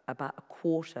about a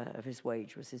quarter of his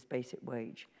wage was his basic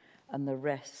wage, and the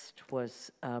rest was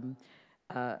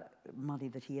money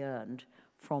that he earned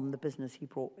from the business he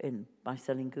brought in by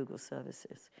selling Google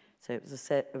services. So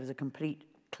it was a complete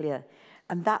clear,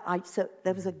 and so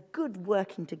there was a good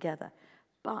working together.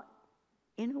 But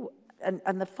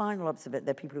and the final observation,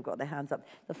 there are people who've got their hands up.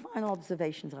 The final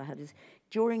observations I had is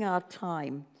during our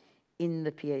time in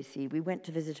the PAC, we went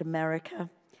to visit America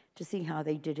to see how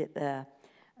they did it there.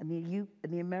 And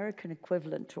the American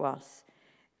equivalent to us,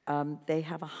 they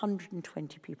have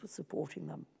 120 people supporting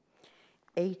them,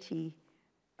 80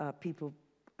 people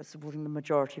supporting the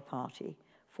majority party,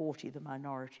 40 the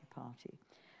minority party.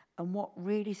 And what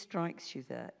really strikes you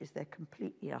there is they're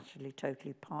completely, utterly,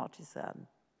 totally partisan.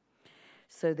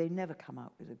 So they never come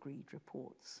out with agreed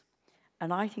reports.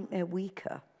 And I think they're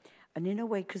weaker. And in a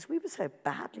way, because we were so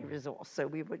badly resourced, so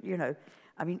we were,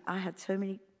 I mean, I had so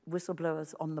many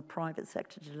whistleblowers on the private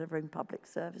sector delivering public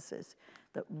services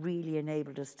that really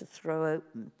enabled us to throw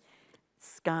open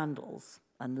scandals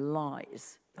and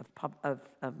lies of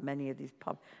many of these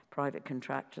private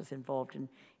contractors involved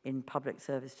in public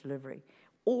service delivery,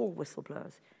 all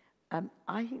whistleblowers.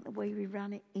 I think the way we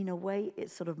ran it, in a way,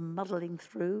 it's sort of muddling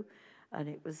through, and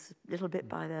it was a little bit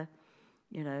by the,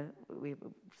 we were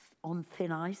on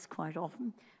thin ice quite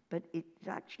often, but it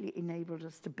actually enabled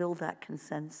us to build that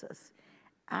consensus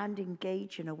and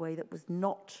engage in a way that was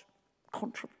not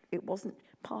it wasn't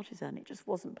partisan. It just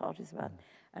wasn't partisan,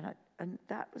 and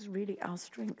that was really our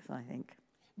strength, I think.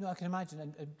 No, I can imagine.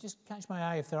 And just catch my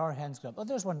eye if there are hands going up. Oh,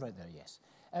 there's one right there. Yes.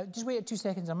 Just wait 2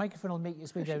 seconds. A microphone will make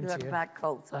its way down to you. Back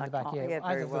cold, so I can't hear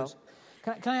very well.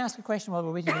 Can I ask a question while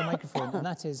we're waiting for the microphone? And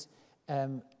that is, I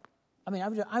mean,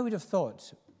 I would have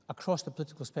thought across the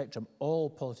political spectrum, all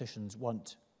politicians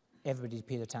want everybody to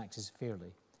pay their taxes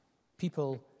fairly.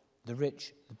 People, the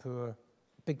rich, the poor,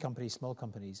 big companies, small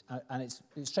companies, and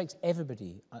it strikes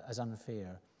everybody as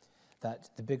unfair that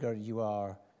the bigger you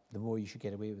are, the more you should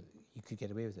get away with. You could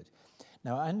get away with it.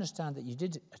 Now, I understand that you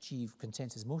did achieve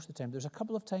consensus most of the time. There's a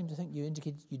couple of times I think you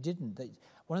indicated you didn't. That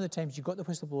one of the times you got the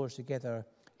whistleblowers together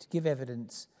to give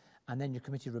evidence, and then your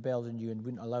committee rebelled on you and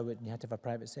wouldn't allow it, and you had to have a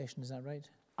private session. Is that right?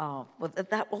 Oh, well,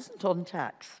 that wasn't on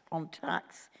tax. On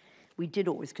tax, we did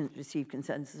always receive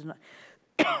consensus.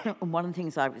 And one of the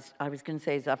things I was going to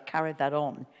say is I've carried that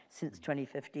on since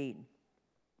 2015.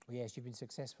 Well, yes, you've been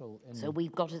successful. So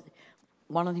we've got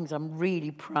one of the things I'm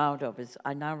really proud of is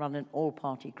I now run an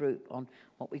all-party group on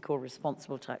what we call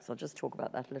responsible tax. I'll just talk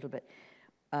about that a little bit.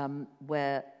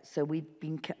 So we've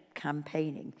been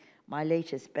campaigning. My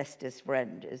latest bestest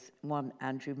friend is one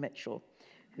Andrew Mitchell,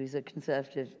 who's a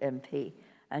Conservative MP,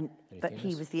 but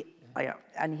he was the.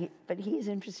 But he is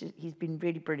interested. He's been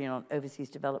really brilliant on overseas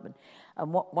development.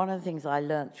 And one of the things I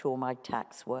learned through all my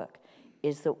tax work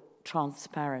is that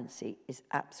transparency is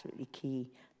absolutely key.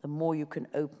 The more you can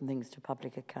open things to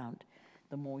public account,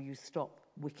 the more you stop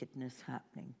wickedness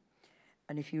happening.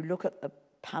 And if you look at the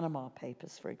Panama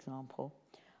Papers, for example,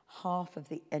 half of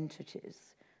the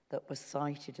entities that were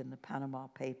cited in the Panama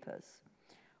Papers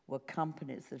were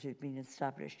companies that had been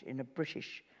established in a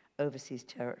British overseas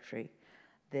territory,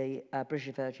 the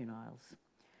British Virgin Isles.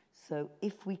 So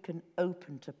if we can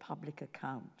open to public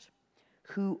account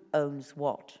who owns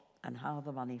what and how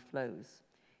the money flows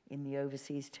in the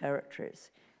overseas territories,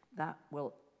 that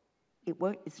will,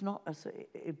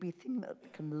 it'd be a thing that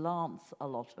can lance a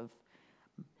lot of,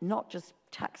 not just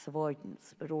tax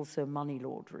avoidance, but also money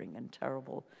laundering and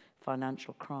terrible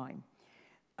financial crime.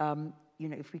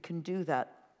 If we can do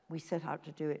that, we set out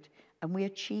to do it, and we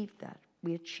achieved that.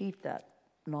 We achieved that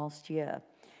last year,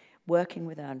 working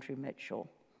with Andrew Mitchell,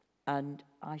 and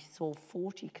I saw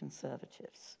 40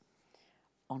 Conservatives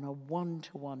on a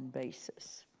one-to-one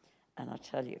basis. And I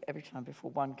tell you, every time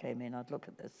before one came in, I'd look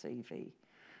at their CV.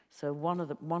 So one of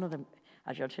them,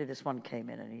 actually I'll tell you, this one came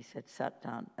in and he said, sat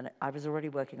down, and I was already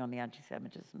working on the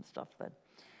anti-Semitism stuff then.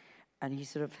 And he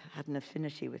sort of had an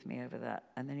affinity with me over that.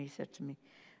 And then he said to me,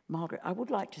 Margaret, I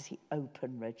would like to see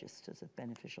open registers of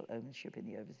beneficial ownership in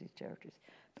the overseas territories.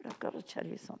 But I've got to tell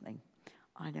you something.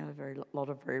 I know a lot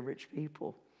of very rich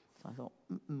people. So I thought,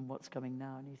 what's coming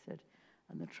now? And he said,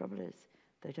 and the trouble is,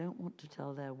 they don't want to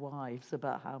tell their wives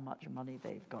about how much money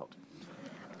they've got.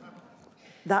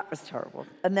 That was terrible.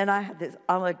 And then I had this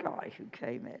other guy who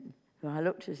came in, who I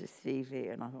looked at his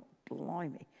CV and I thought,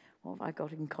 blimey, what have I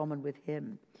got in common with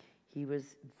him? He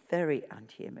was very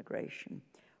anti-immigration,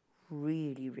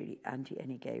 really, really anti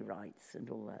any gay rights and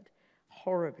all that,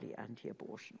 horribly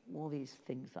anti-abortion, all these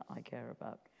things that I care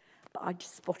about. But I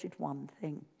just spotted one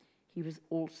thing. He was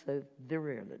also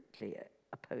virulently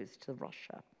opposed to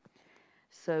Russia.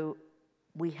 So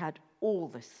we had all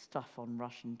this stuff on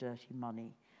Russian dirty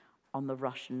money, on the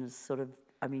Russians sort of,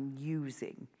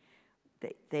 using.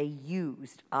 They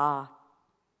used our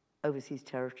overseas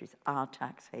territories, our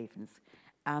tax havens,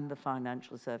 and the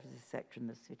financial services sector in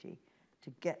the city to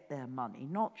get their money,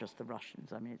 not just the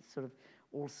Russians. It's sort of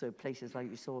also places like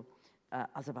you saw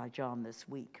Azerbaijan this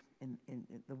week, in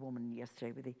the woman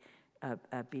yesterday with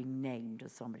the being named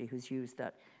as somebody who's used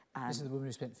that. This is the woman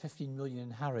who spent 15 million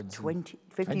in Harrods. 50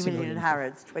 million in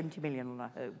Harrods, 20 million on a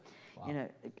home. Wow.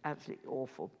 Absolutely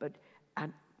awful.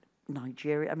 And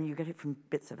Nigeria, you get it from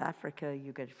bits of Africa,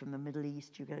 you get it from the Middle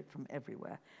East, you get it from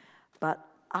everywhere. But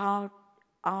I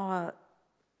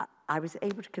was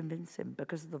able to convince him,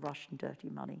 because of the Russian dirty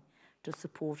money, to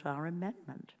support our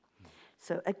amendment.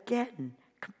 So again,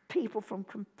 people from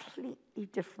completely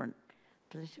different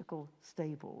political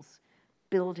stables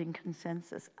building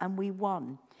consensus, and we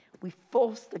won. We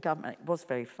forced the government. It was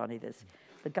very funny, this.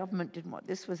 The government didn't want,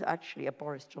 this was actually a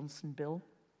Boris Johnson bill,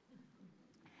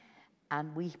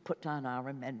 and we put down our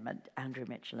amendment, Andrew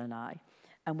Mitchell and I,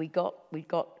 and we got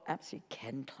absolutely,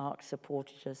 Ken Clark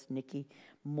supported us, Nicky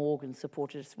Morgan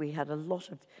supported us. We had a lot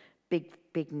of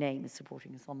big names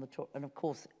supporting us on the tour, and of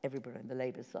course everybody on the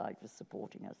Labour side was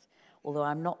supporting us. Although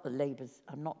I'm not Labour's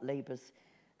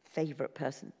favourite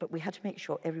person, but we had to make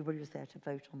sure everybody was there to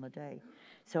vote on the day.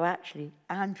 So actually,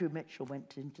 Andrew Mitchell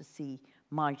went in to see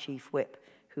my chief whip,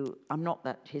 who I'm not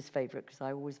his favourite, because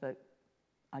I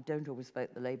don't always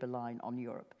vote the Labour line on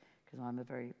Europe, because I'm a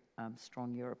very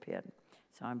strong European.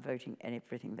 So I'm voting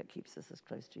everything that keeps us as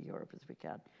close to Europe as we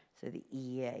can. So the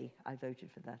EEA, I voted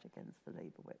for that against the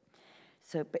Labour whip.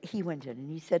 So, but he went in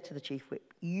and he said to the chief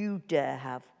whip, you dare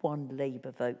have one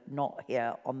Labour vote not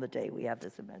here on the day we have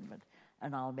this amendment,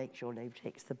 and I'll make sure Labour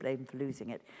takes the blame for losing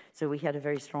it. So we had a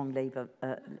very strong Labour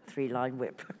three-line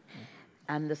whip.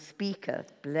 And the Speaker,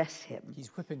 bless him. He's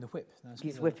whipping the whip.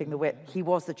 He's whipping the whip. He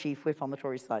was the chief whip on the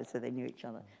Tory side, so they knew each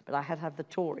other. But I had to have the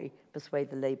Tory persuade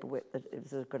the Labour whip that it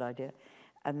was a good idea.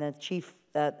 And the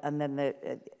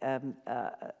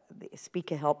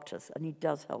Speaker helped us, and he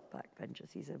does help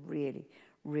backbenchers. He's a really,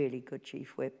 really good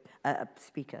chief whip,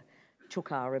 Speaker.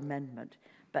 Took our amendment.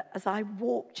 But as I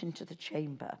walked into the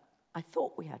chamber, I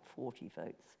thought we had 40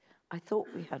 votes. I thought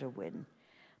we had a win.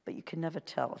 But you can never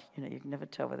tell. You can never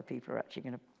tell whether people are actually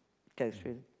going to go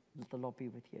through the lobby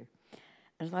with you.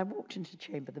 And as I walked into the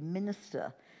chamber, the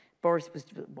minister, Boris was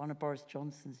one of Boris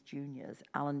Johnson's juniors,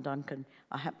 Alan Duncan.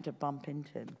 I happened to bump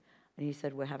into him, and he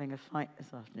said, we're having a fight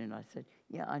this afternoon. I said,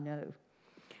 yeah, I know.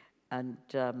 And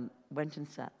went and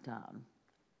sat down.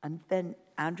 And then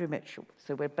Andrew Mitchell,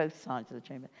 so we're both sides of the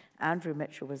chamber. Andrew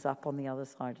Mitchell was up on the other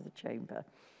side of the chamber.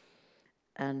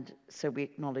 And so we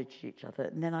acknowledged each other.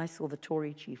 And then I saw the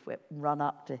Tory chief whip run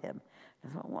up to him.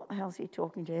 I thought, what the hell's he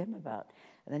talking to him about?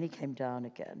 And then he came down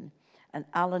again. And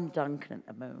Alan Duncan at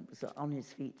the moment was on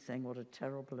his feet saying what a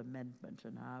terrible amendment,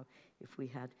 and how if we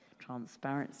had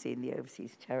transparency in the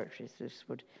overseas territories, this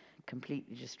would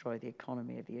completely destroy the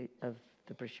economy of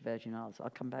the British Virgin Islands. I'll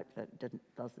come back to that. It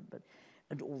doesn't, but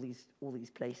and all these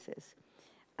places.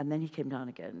 And then he came down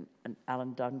again, and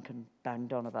Alan Duncan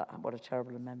banged on about what a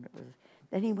terrible amendment was.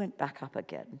 Then he went back up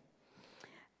again,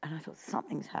 and I thought,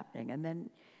 something's happening. And then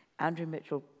Andrew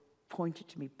Mitchell pointed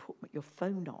to me, put your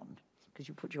phone on, because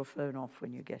you put your phone off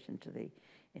when you get into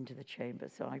the chamber.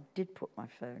 So I did put my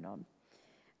phone on,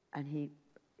 and he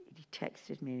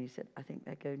texted me, and he said, I think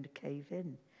they're going to cave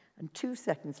in. And 2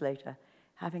 seconds later,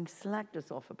 having slagged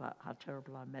us off about how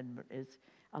terrible our amendment is,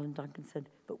 Alan Duncan said,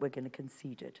 but we're going to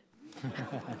concede it.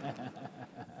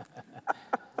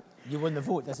 You won the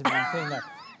vote, that's the main thing now.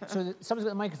 So someone's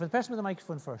got the microphone. The person with the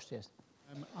microphone first, yes.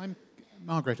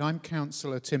 Margaret, I'm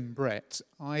Councillor Tim Brett.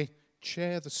 I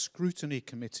chair the Scrutiny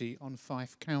Committee on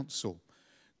Fife Council.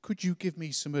 Could you give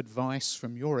me some advice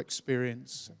from your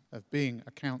experience of being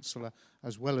a councillor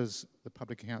as well as the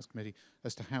Public Accounts Committee,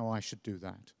 as to how I should do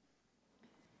that?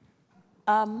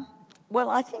 Well,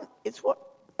 I think it's what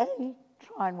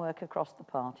try and work across the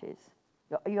parties.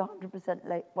 Are you 100%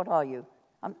 late? What are you?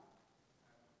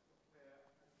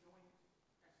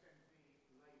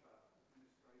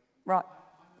 Right.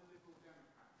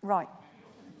 Right.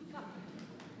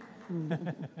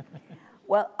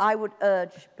 Well, I would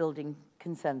urge building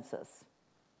consensus,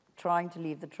 trying to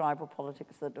leave the tribal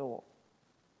politics at the door.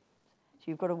 So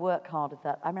you've got to work hard at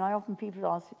that. I mean,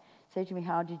 people say to me,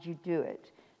 how did you do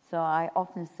it? So I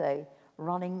often say,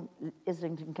 running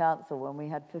Islington Council when we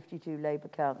had 52 Labour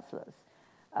councillors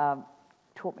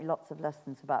taught me lots of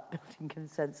lessons about building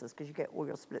consensus, because you get all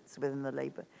your splits within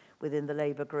the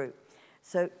Labour group.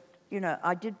 So, you know,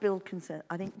 I did build consensus.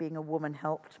 I think being a woman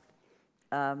helped.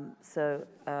 You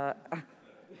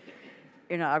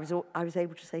know, I was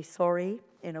able to say sorry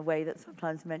in a way that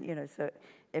sometimes meant, you know, so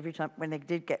every time when they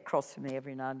did get cross with me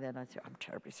every now and then, I'd say, I'm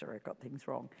terribly sorry, I got things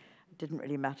wrong. It didn't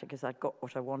really matter because I'd got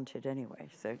what I wanted anyway.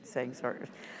 So saying sorry,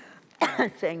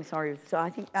 saying sorry. So I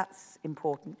think that's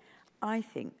important. I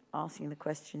think asking the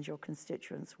questions your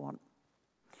constituents want.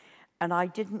 And I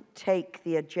didn't take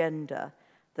the agenda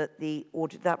that the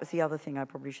audit, that was the other thing I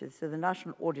probably should. So the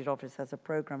National Audit Office has a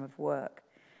program of work,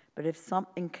 but if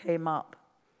something came up,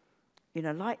 you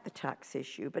know, like the tax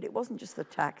issue, but it wasn't just the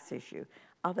tax issue,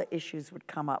 other issues would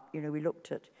come up. You know, we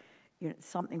looked at, you know,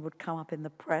 something would come up in the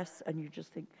press and you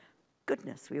just think,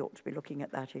 goodness, we ought to be looking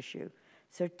at that issue.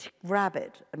 So grab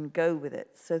it and go with it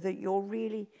so that you're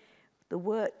really, the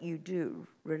work you do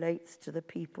relates to the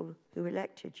people who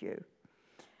elected you.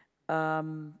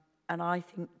 And I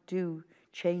think do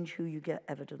change who you get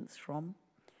evidence from,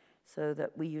 so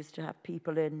that we used to have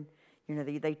people in, you know,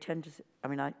 they tend to, I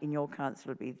mean, in your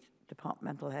council it'll be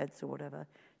departmental heads or whatever,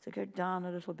 so go down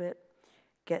a little bit,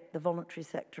 get the voluntary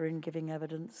sector in giving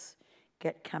evidence,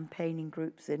 get campaigning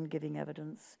groups in giving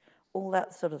evidence, all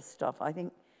that sort of stuff. I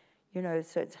think, you know,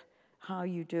 so it's how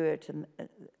you do it, and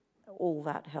all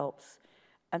that helps.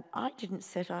 And I didn't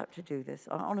set out to do this,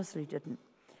 I honestly didn't,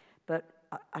 but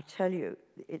I tell you,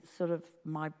 it's sort of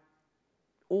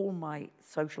all my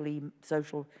social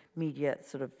media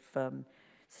sort of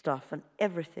stuff and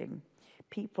everything,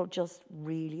 people just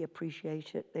really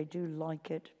appreciate it. They do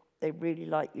like it. They really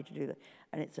like you to do that.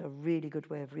 And it's a really good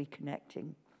way of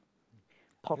reconnecting,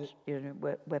 you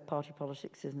know, where party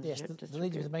politics isn't. Yes, the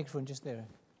lady with the microphone just there.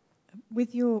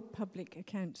 With your Public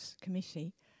Accounts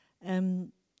Committee,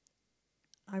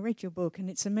 I read your book, and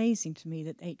it's amazing to me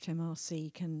that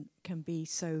HMRC can be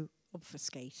so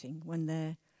obfuscating when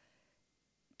they're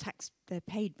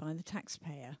paid by the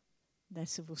taxpayer. They're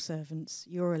civil servants.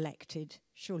 You're elected.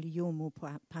 Surely you're more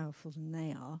powerful than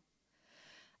they are.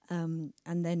 And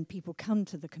then people come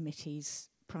to the committees,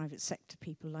 private sector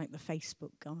people like the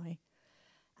Facebook guy,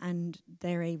 and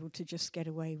they're able to just get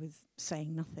away with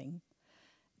saying nothing.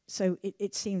 So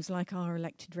it seems like our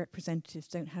elected representatives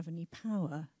don't have any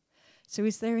power. So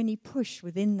is there any push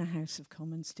within the House of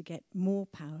Commons to get more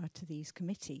power to these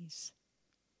committees?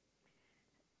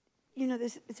 You know,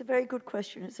 it's a very good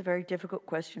question. It's a very difficult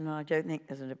question, and I don't think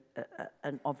there's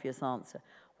an obvious answer.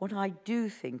 What I do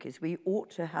think is we ought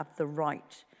to have the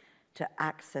right to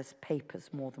access papers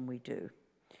more than we do.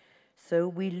 So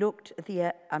we looked at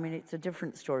I mean, it's a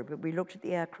different story, but we looked at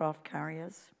the aircraft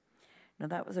carriers. Now,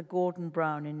 that was a Gordon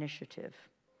Brown initiative.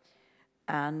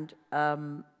 And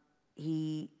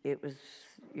it was,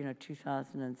 you know,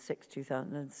 2006,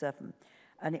 2007.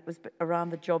 And it was around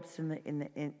the jobs in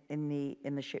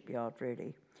the shipyard,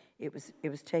 really. It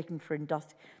was taken for the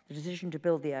decision to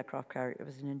build the aircraft carrier. It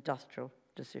was an industrial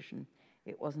decision.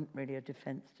 It wasn't really a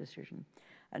defence decision,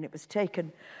 and it was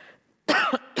taken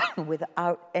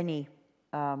without anybody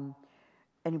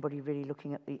really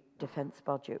looking at the defence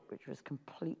budget, which was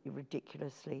completely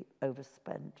ridiculously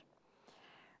overspent.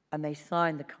 And they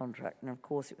signed the contract, and of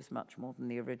course, it was much more than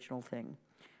the original thing.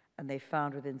 And they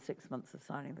found within 6 months of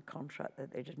signing the contract that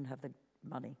they didn't have the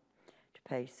money to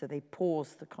pay. So they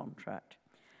paused the contract.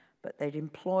 But they'd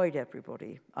employed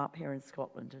everybody up here in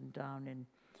Scotland and down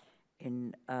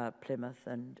in Plymouth,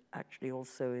 and actually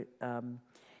also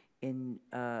in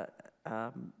the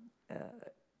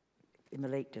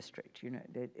Lake District. You know,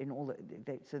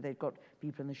 so they've got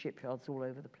people in the shipyards all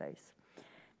over the place.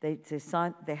 They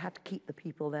had to keep the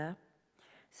people there.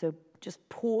 So just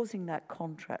pausing that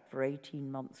contract for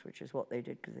 18 months, which is what they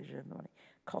did because they didn't have the money,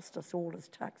 cost us all as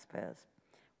taxpayers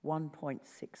 £1.6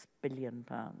 billion.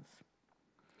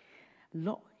 You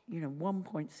know,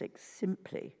 1.6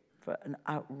 simply for an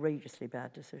outrageously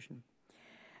bad decision.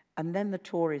 And then the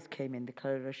Tories came in, the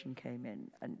coalition came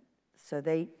in, and so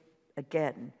they,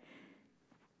 again,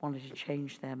 wanted to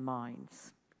change their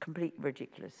minds. Completely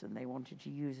ridiculous, and they wanted to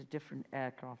use a different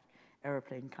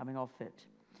aeroplane coming off it.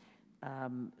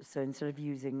 So instead of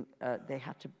using, they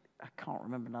had to, I can't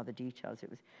remember now the details, it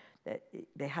was that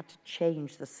they had to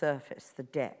change the surface, the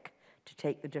deck, to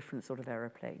take the different sort of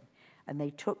aeroplane. And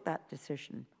they took that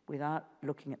decision without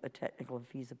looking at the technical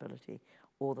feasibility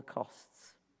or the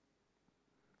costs.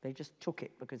 They just took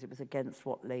it because it was against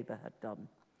what Labour had done.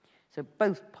 So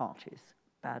both parties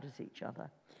bad as each other.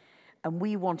 And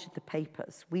we wanted the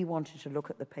papers. We wanted to look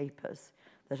at the papers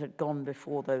that had gone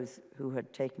before those who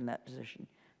had taken that decision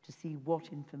to see what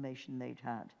information they'd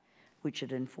had, which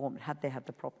had informed, had they had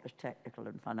the proper technical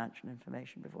and financial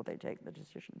information before they take the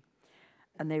decision.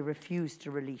 And they refused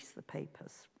to release the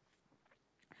papers.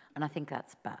 And I think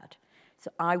that's bad.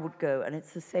 So I would go, and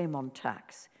it's the same on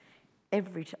tax.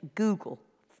 Google,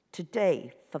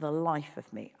 today, for the life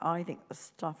of me, I think the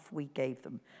stuff we gave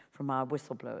them from our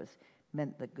whistleblowers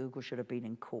meant that Google should have been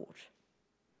in court.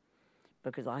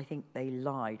 Because I think they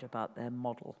lied about their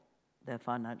model, their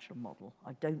financial model.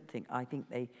 I think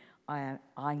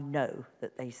I know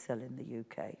that they sell in the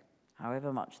UK.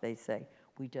 However much they say,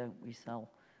 we don't, we sell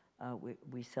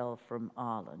from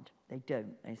Ireland. They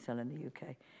don't, they sell in the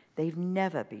UK. They've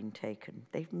never been taken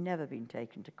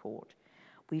to court.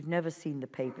 We've never seen the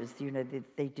papers. You know,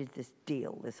 they did this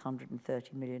deal, this 130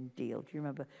 million deal. Do you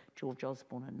remember George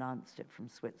Osborne announced it from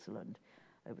Switzerland?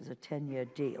 It was a 10-year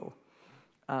deal.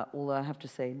 Although I have to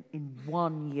say, in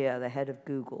 1 year, the head of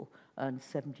Google earned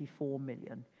 74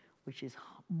 million, which is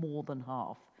more than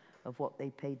half of what they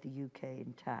paid the UK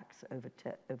in tax over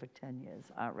 10 years.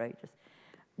 Outrageous.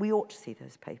 We ought to see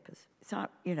those papers. So,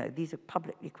 you know, these are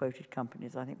publicly quoted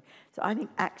companies, I think. So I think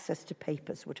access to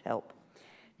papers would help.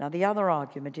 Now, the other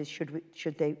argument is,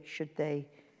 should they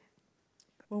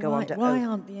go under oath? Why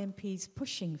aren't the MPs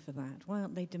pushing for that? Why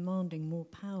aren't they demanding more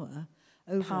power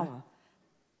over... Power.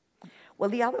 Well,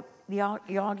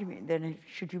 the argument then is,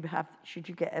 should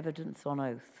you get evidence on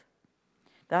oath?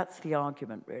 That's the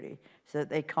argument, really, so that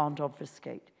they can't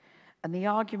obfuscate. And the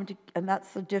argument, and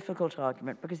that's the difficult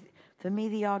argument, because for me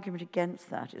the argument against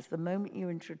that is the moment you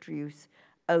introduce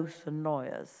oath and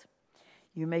lawyers,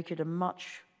 you make it a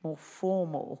much more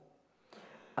formal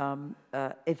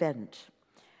event.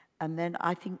 And then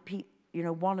I think,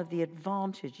 one of the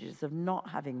advantages of not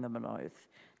having them on oath,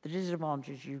 the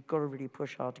disadvantage, you've got to really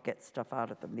push hard to get stuff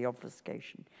out of them, the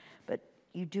obfuscation. But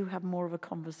you do have more of a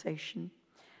conversation,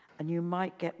 and you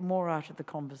might get more out of the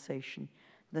conversation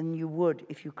than you would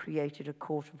if you created a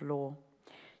court of law.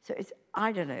 So it's,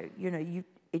 I don't know,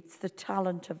 it's the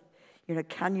talent of,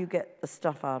 can you get the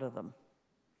stuff out of them?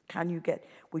 Can you get,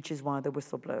 which is why the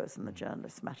whistleblowers and the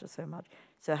journalists matter so much.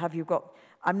 So have you got,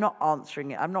 I'm not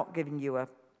answering it, I'm not giving you a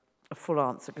full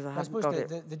answer because I haven't got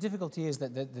it. The difficulty is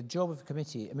that the job of the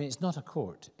committee, I mean, it's not a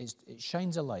court, it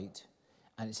shines a light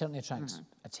and it certainly attracts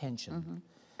attention.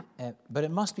 But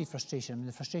it must be frustration. I mean,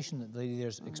 the frustration that the lady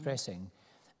there's expressing.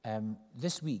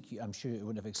 This week, I'm sure it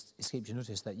wouldn't have escaped your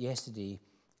notice that yesterday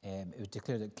it was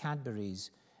declared that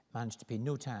Cadbury's managed to pay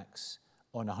no tax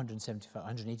on a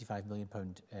 £185 million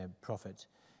profit.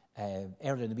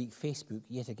 Earlier in the week, Facebook,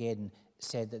 yet again,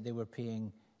 said that they were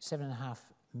paying £7.5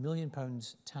 million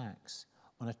tax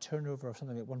on a turnover of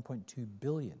something like 1.2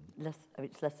 billion.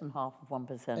 It's less than half of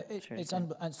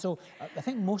 1%. And so I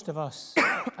think most of us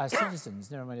as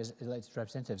citizens, never mind as elected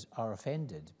representatives, are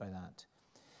offended by that.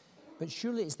 But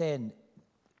surely it's then,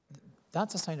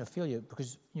 that's a sign of failure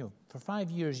because, for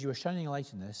 5 years you were shining a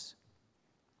light on this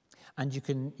and you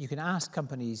can ask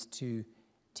companies to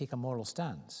take a moral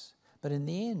stance. But in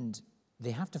the end,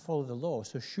 they have to follow the law.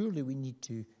 So surely we need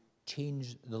to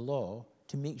change the law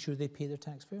to make sure they pay their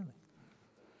tax fairly.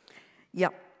 Yeah.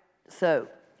 So,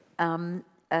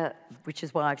 which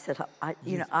is why I've set up. I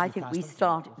think we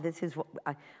started. This is what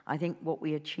I think. What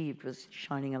we achieved was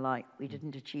shining a light. We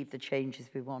didn't achieve the changes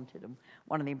we wanted, and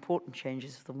one of the important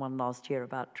changes was the one last year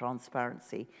about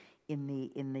transparency in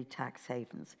the tax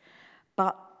havens.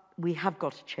 But we have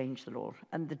got to change the law,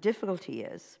 and the difficulty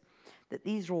is that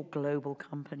these are all global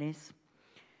companies.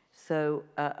 So,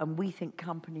 and we think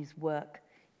companies work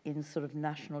in sort of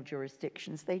national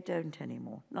jurisdictions. They don't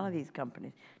anymore. None of these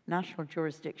companies. National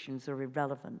jurisdictions are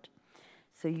irrelevant.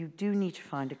 So you do need to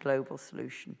find a global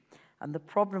solution. And the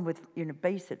problem with,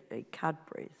 basically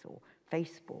Cadbury's or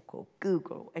Facebook or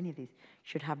Google or any of these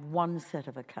should have one set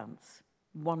of accounts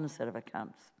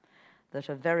that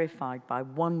are verified by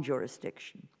one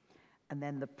jurisdiction. And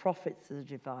then the profits are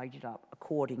divided up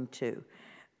according to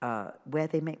where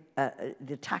they make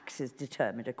the taxes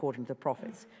determined according to the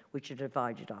profits, which are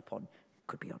divided up on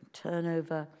could be on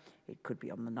turnover, it could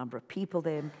be on the number of people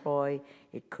they employ,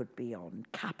 it could be on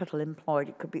capital employed,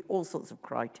 it could be all sorts of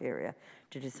criteria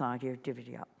to decide your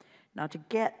divvy up. Now, to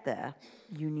get there,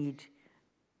 you need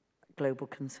global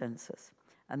consensus,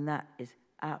 and that is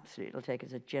absolutely, it'll take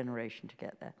us a generation to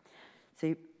get there.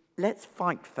 So let's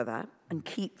fight for that and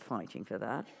keep fighting for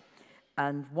that.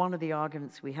 And one of the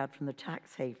arguments we had from the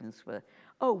tax havens were,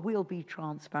 oh, we'll be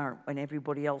transparent when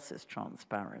everybody else is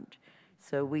transparent.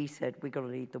 So we said we've got to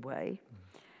lead the way.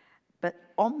 But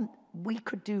we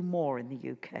could do more in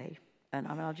the UK. And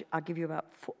I mean, I'll give you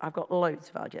about four. I've got loads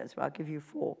of ideas, but I'll give you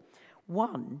 4.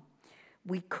 One,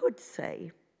 we could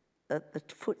say that the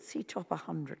FTSE top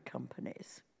 100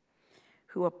 companies,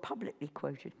 who are publicly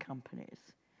quoted companies,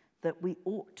 that we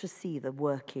ought to see the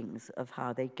workings of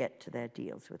how they get to their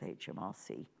deals with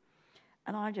HMRC.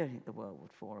 And I don't think the world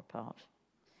would fall apart.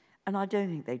 And I don't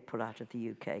think they'd pull out of the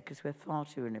UK because we're far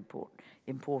too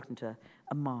important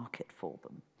a market for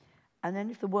them. And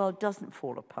then if the world doesn't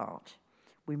fall apart,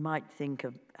 we might think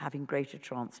of having greater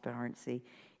transparency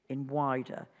in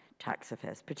wider tax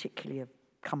affairs, particularly of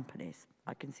companies.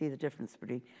 I can see the difference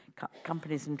between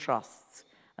companies and trusts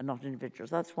and not individuals.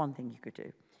 That's one thing you could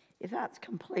do. If that's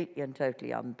completely and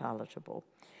totally unpalatable,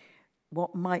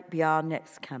 what might be our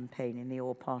next campaign in the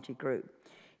all-party group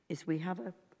is we have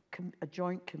a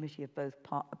joint committee of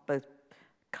both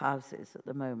houses at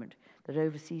the moment that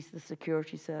oversees the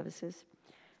security services.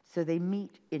 So they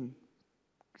meet in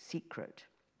secret,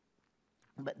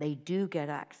 but they do get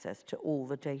access to all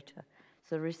the data.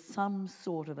 So there is some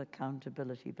sort of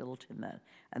accountability built in there,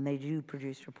 and they do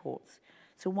produce reports.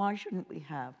 So why shouldn't we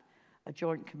have a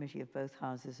joint committee of both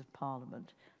houses of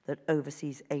Parliament that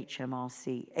oversees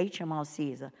HMRC?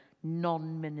 HMRC is a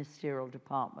non-ministerial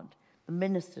department. The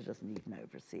minister doesn't even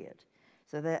oversee it.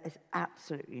 So there is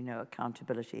absolutely no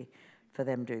accountability for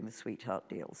them doing the sweetheart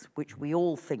deals, which we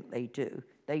all think they do.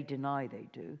 They deny they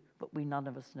do, but none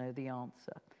of us know the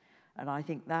answer. And I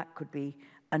think that could be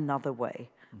another way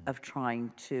of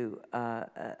trying to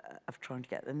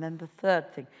get. And then the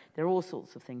third thing, there are all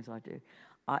sorts of things I do.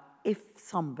 If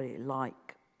somebody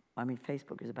like, I mean,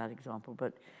 Facebook is a bad example,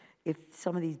 but if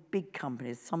some of these big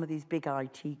companies, some of these big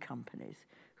IT companies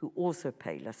who also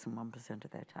pay less than 1%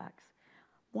 of their tax,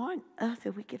 why on earth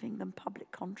are we giving them public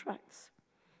contracts?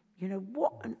 You know,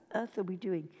 what on earth are we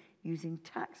doing using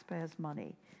taxpayers'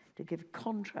 money to give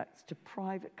contracts to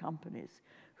private companies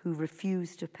who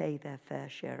refuse to pay their fair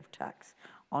share of tax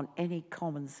on any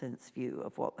common sense view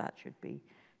of what that should be?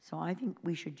 So I think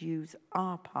we should use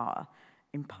our power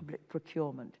in public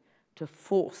procurement to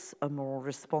force a more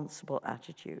responsible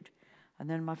attitude. And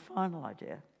then my final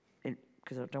idea,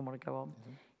 because I don't want to go on,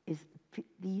 is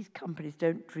these companies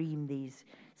don't dream these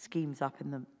schemes up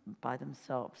by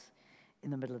themselves in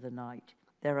the middle of the night.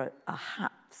 There are an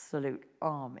absolute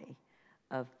army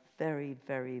of very,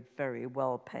 very, very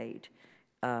well-paid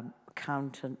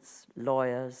accountants,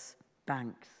 lawyers,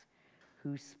 banks,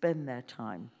 who spend their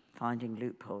time finding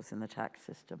loopholes in the tax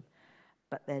system,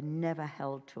 but they're never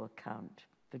held to account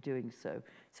for doing so.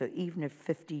 So even if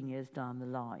 15 years down the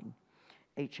line,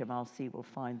 HMRC will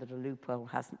find that a loophole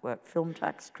hasn't worked. Film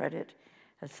tax credit,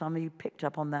 has some of you picked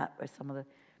up on that, where some of the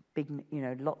big,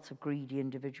 lots of greedy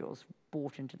individuals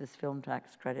bought into this film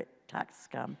tax credit tax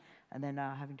scam, and they're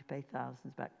now having to pay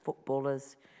thousands back.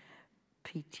 Footballers,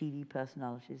 TV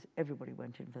personalities, everybody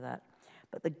went in for that.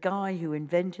 But the guy who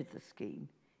invented the scheme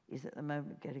is at the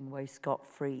moment getting away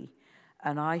scot-free.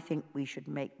 And I think we should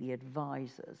make the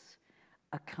advisors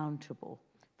accountable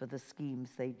for the schemes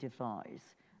they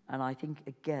devise. And I think,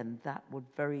 again, that would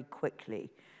very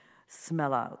quickly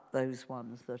smell out those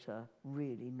ones that are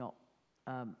really not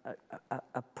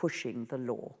are pushing the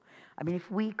law. I mean, if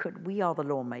we could, we are the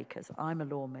lawmakers. I'm a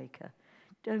lawmaker.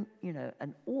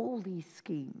 And all these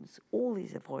schemes, all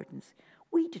these avoidance,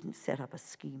 we didn't set up a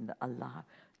scheme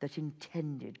that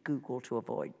intended Google to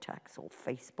avoid tax, or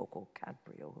Facebook or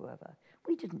Cadbury or whoever.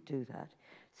 We didn't do that.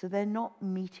 So they're not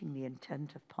meeting the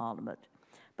intent of Parliament.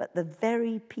 But the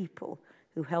very people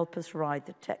who help us write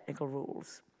the technical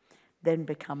rules then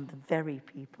become the very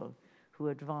people who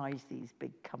advise these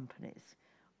big companies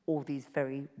or these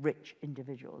very rich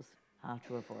individuals how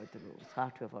to avoid the rules, how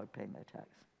to avoid paying their tax.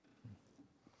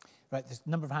 Right, there's a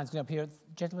number of hands going up here.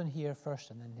 Gentleman here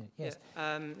first, and then here.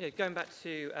 Yes. Going back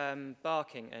to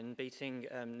Barking and beating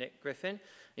Nick Griffin,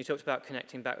 you talked about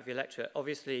connecting back with the electorate.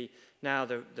 Obviously, now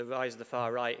the rise of the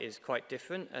far right is quite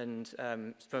different, and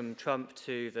from Trump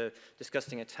to the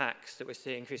disgusting attacks that we're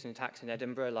seeing, increasing attacks in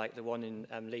Edinburgh, like the one in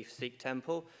Leith Sikh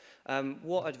Temple.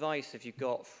 What advice have you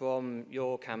got from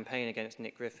your campaign against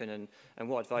Nick Griffin, and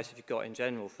what advice have you got in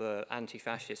general for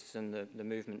anti-fascists and the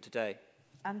movement today?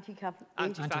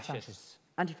 Anti-fascist.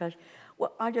 Anti-fascist.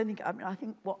 Well, I don't think. I mean, I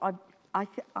think what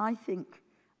I think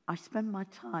I spend my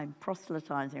time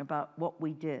proselytizing about what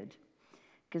we did,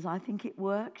 because I think it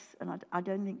works, and I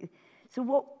don't think. So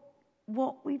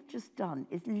what we've just done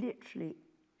is literally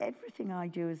everything I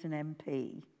do as an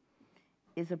MP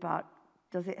is about,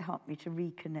 does it help me to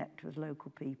reconnect with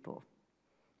local people?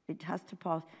 It has to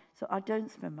pass. So I don't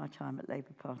spend my time at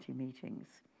Labour Party meetings.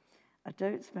 I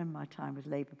don't spend my time with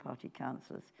Labour Party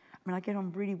councillors. I mean, I get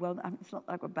on really well. I mean, it's not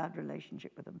like I've got a bad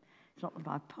relationship with them. It's not that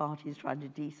my party is trying to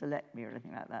deselect me or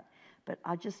anything like that. But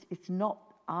it's not,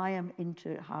 I am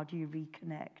into how do you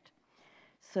reconnect.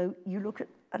 So you look at,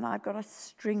 and I've got a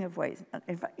string of ways.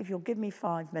 In fact, if you'll give me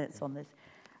 5 minutes on this,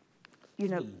 you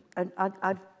know, and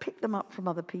I've picked them up from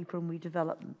other people and we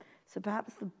develop them. So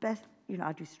perhaps the best, you know,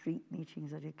 I do street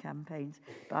meetings, I do campaigns,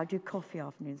 but I do coffee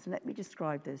afternoons. Let me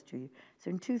describe those to you. So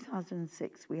in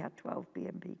 2006, we had 12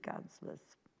 BNP councillors.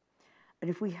 And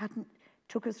if we hadn't,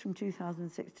 took us from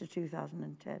 2006 to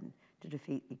 2010 to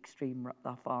defeat the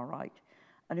far right.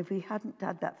 And if we hadn't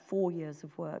had that 4 years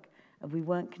of work and we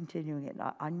weren't continuing it,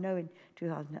 I know in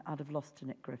 2000 I'd have lost to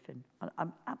Nick Griffin. I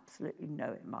absolutely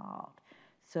know it in my heart.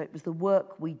 So it was the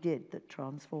work we did that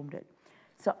transformed it.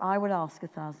 So I would ask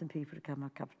 1,000 people to come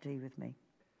have a cup of tea with me.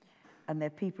 And they're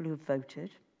people who have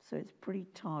voted, so it's pretty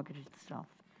targeted stuff.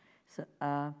 So,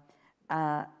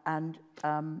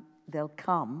 they'll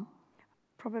come,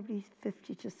 probably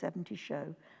 50 to 70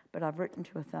 show, but I've written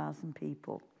to 1,000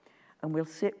 people. And we'll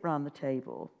sit round the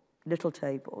table, little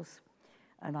tables,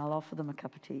 and I'll offer them a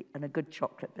cup of tea and a good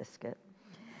chocolate biscuit.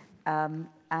 And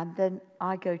then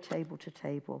I go table to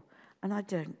table. And I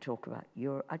don't talk about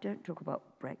Europe, I don't talk about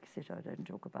Brexit, I don't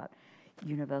talk about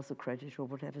universal credit or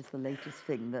whatever's the latest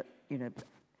thing that, you know,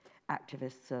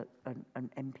 activists and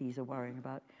MPs are worrying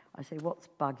about. I say, what's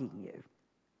bugging you?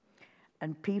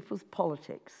 And people's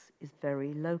politics is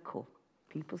very local.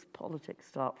 People's politics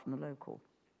start from the local.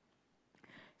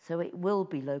 So it will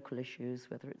be local issues,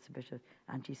 whether it's a bit of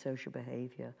antisocial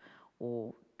behaviour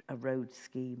or a road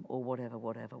scheme or whatever.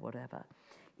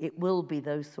 It will be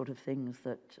those sort of things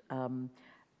that, and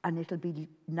it'll be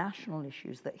national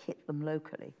issues that hit them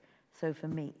locally. So for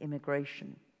me,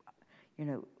 immigration, you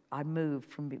know, I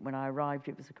moved from, when I arrived,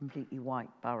 it was a completely white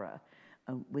borough.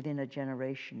 And within a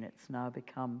generation, it's now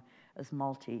become as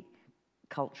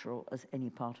multicultural as any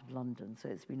part of London. So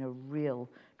it's been a real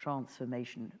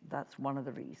transformation. That's one of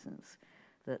the reasons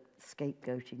that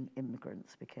scapegoating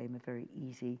immigrants became a very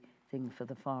easy thing for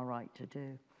the far right to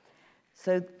do.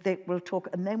 So we'll talk,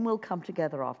 and then we'll come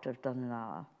together after I've done an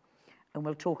hour, and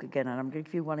we'll talk again. And I'm going to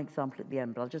give you one example at the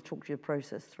end, but I'll just talk to you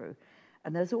process through.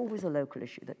 And there's always a local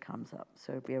issue that comes up,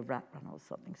 so it'll be a rat run or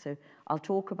something. So I'll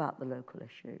talk about the local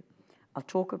issue. I'll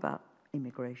talk about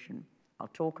immigration. I'll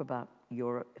talk about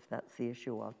Europe, if that's the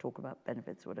issue, or I'll talk about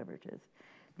benefits, whatever it is.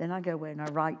 Then I go away and I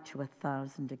write to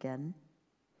 1,000 again,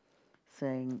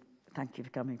 saying, thank you for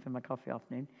coming for my coffee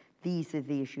afternoon. These are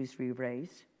the issues we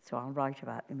raised. So I'll write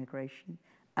about immigration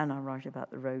and I'll write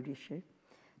about the road issue.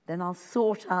 Then I'll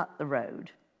sort out the road,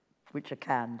 which I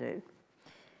can do.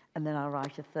 And then I'll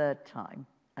write a third time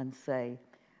and say,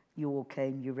 you all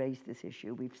came, you raised this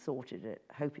issue, we've sorted it.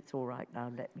 Hope it's all right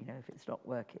now, let me know if it's not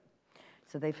working.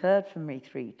 So they've heard from me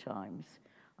 3 times.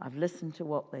 I've listened to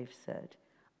what they've said.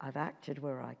 I've acted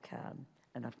where I can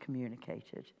and I've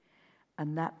communicated.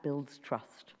 And that builds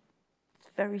trust.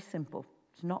 It's very simple.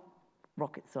 It's not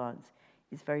rocket science.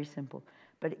 It's very simple,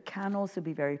 but it can also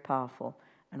be very powerful.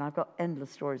 And I've got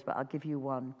endless stories, but I'll give you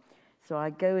one. So I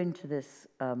go into this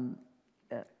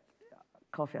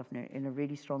coffee afternoon in a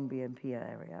really strong BNP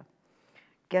area,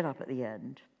 get up at the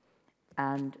end,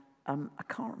 and I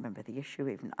can't remember the issue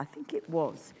even. I think it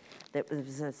was that there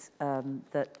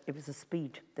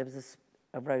was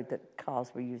a road that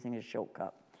cars were using as a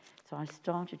shortcut. So I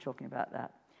started talking about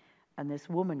that, and this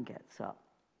woman gets up,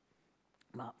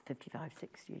 about 55,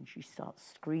 60, and she starts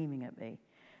screaming at me,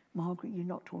 Margaret, you're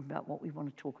not talking about what we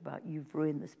want to talk about. You've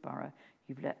ruined this borough.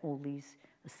 You've let all these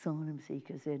asylum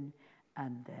seekers in,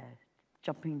 and they're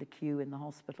jumping the queue in the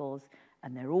hospitals,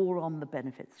 and they're all on the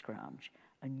benefit scrounge,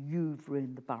 and you've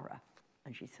ruined the borough.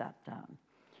 And she sat down.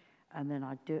 And then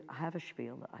I have a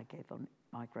spiel that I gave on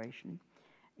migration.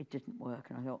 It didn't work,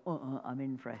 and I thought, I'm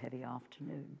in for a heavy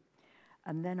afternoon.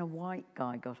 And then a white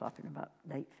guy got up in about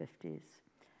late 50s,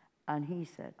 and he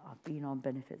said, I've been on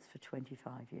benefits for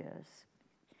 25 years.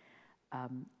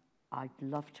 I'd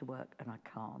love to work, and I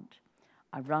can't.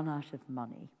 I run out of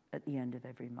money at the end of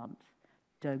every month.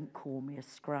 Don't call me a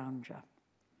scrounger.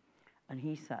 And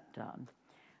he sat down.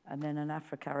 And then an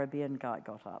Afro-Caribbean guy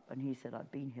got up, and he said,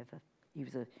 I've been here for, he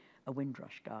was a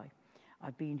Windrush guy.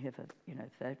 I've been here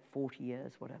for, 40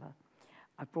 years, whatever.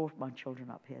 I've brought my children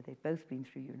up here. They've both been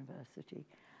through university.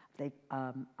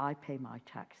 I pay my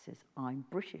taxes. I'm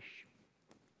British.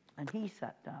 And he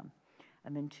sat down.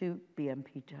 And then 2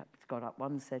 BNP chaps got up.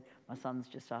 One said, my son's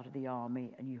just out of the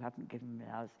army and you haven't given him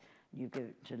a house. You give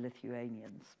it to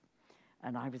Lithuanians.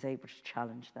 And I was able to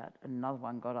challenge that. And another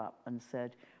one got up and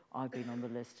said, I've been on the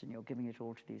list and you're giving it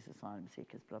all to these asylum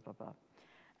seekers, blah, blah, blah.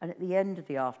 And at the end of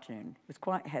the afternoon, it was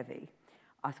quite heavy.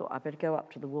 I thought I'd better go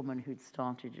up to the woman who'd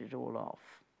started it all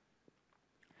off.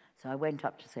 So I went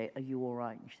up to say, are you all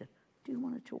right? And she said, do you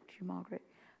want to talk to you, Margaret?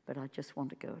 But I just want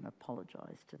to go and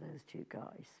apologise to those 2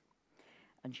 guys.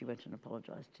 And she went and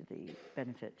apologised to the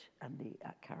Benefit and the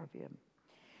Caribbean.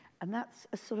 And that's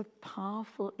a sort of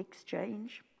powerful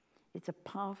exchange. It's a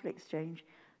powerful exchange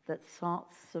that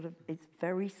starts it's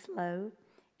very slow.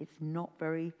 It's not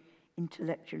very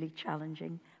intellectually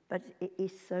challenging, but it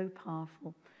is so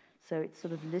powerful. So it's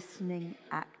sort of listening,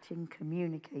 acting,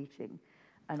 communicating.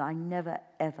 And I never,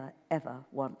 ever, ever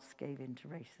once gave in to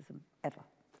racism, ever.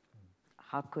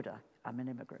 How could I? I'm an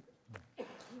immigrant.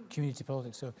 Community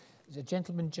politics. So there's a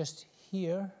gentleman just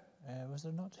here. Was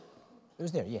there not? It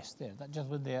was there, yes, there. That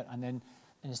gentleman there. And then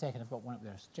in a second, I've got one up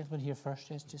there. So gentleman here first,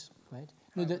 yes, just go ahead.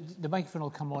 No, the microphone will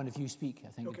come on if you speak, I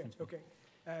think. Okay.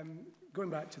 Going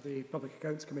back to the Public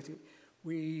Accounts Committee,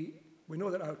 we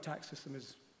know that our tax system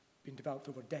has been developed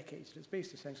over decades. It's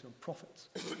based essentially on profits.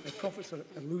 The profits are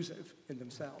elusive in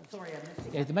themselves. Sorry, I missed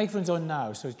it. Yeah, the microphone's on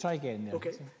now, so try again. There.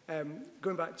 Okay.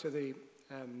 Going back to the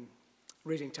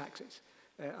raising taxes,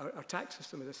 our tax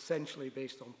system is essentially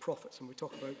based on profits, and we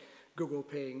talk about Google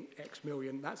paying X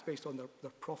million. That's based on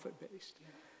their profit-based. Yeah.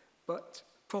 But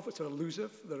profits are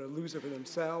elusive. They're elusive in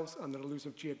themselves, and they're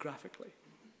elusive geographically.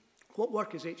 What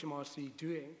work is HMRC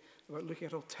doing about looking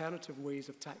at alternative ways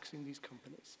of taxing these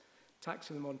companies?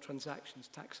 Taxing them on transactions,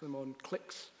 taxing them on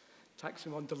clicks,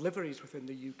 taxing them on deliveries within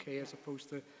the UK as opposed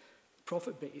to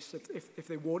profit-based. If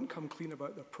they won't come clean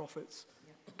about their profits,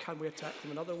 can we attack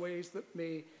them in other ways that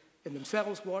may in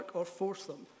themselves work or force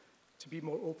them to be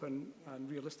more open and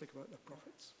realistic about their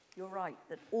profits? You're right,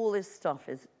 that all this stuff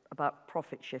is about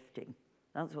profit shifting.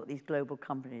 That's what these global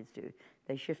companies do.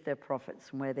 They shift their profits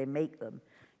from where they make them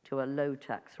to a low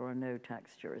tax or a no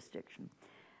tax jurisdiction.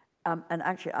 And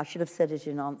actually, I should have said it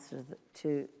in answer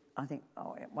to, I think,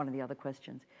 one of the other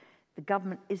questions. The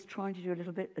government is trying to do a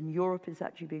little bit, and Europe is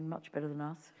actually being much better than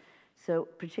us. So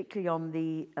particularly on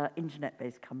the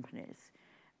internet-based companies,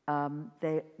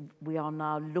 we are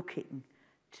now looking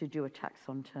to do a tax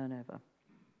on turnover.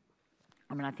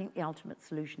 I mean, I think the ultimate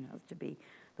solution has to be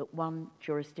that one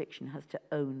jurisdiction has to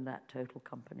own that total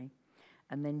company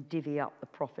and then divvy up the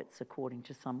profits according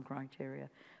to some criteria.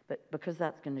 But because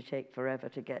that's going to take forever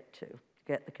to get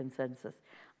the consensus,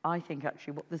 I think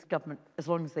actually what this government, as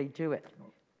long as they do it,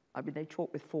 I mean, they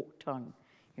talk with forked tongue.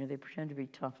 You know, they pretend to be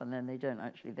tough and then they don't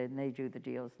actually. Then they do the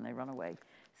deals and they run away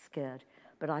scared.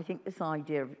 But I think this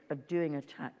idea of doing a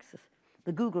tax,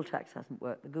 the Google tax hasn't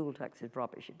worked. The Google tax is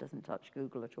rubbish. It doesn't touch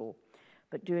Google at all.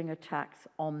 But doing a tax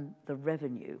on the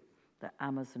revenue that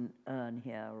Amazon earn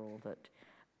here or that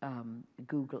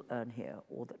Google earn here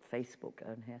or that Facebook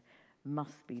earn here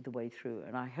must be the way through.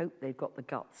 And I hope they've got the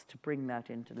guts to bring that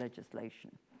into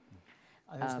legislation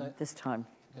this time.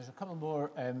 There's a couple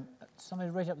more.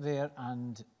 Somebody right up there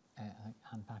and I think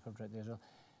Anne Packard right there as well.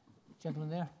 Gentleman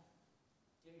there.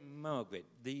 Margaret,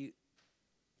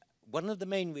 one of the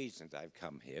main reasons I've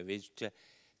come here is to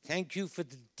thank you for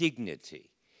the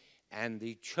dignity and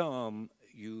the charm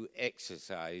you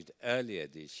exercised earlier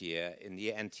this year in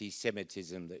the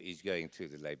anti-Semitism that is going through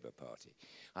the Labour Party.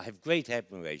 I have great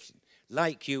admiration.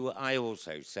 Like you, I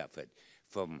also suffered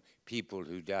from people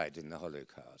who died in the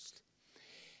Holocaust.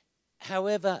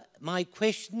 However, my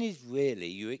question is really,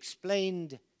 you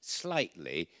explained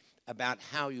slightly about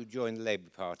how you joined the Labour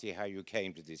Party, how you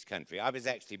came to this country. I was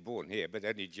actually born here, but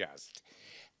only just.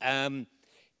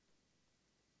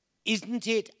 Isn't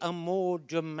it a more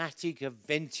dramatic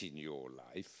event in your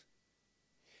life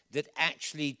that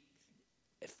actually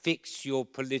fixed your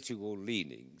political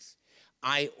leanings?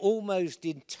 I almost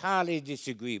entirely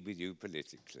disagree with you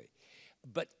politically,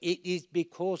 but it is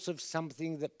because of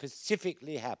something that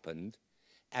specifically happened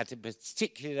at a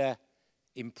particular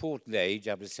important age,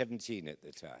 I was 17 at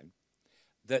the time,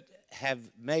 that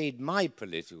have made my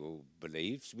political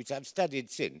beliefs, which I've studied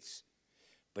since,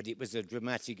 but it was a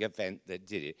dramatic event that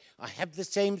did it. I have the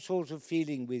same sort of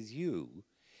feeling with you,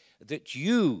 that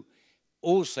you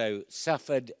also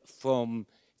suffered from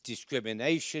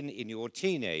discrimination in your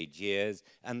teenage years,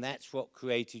 and that's what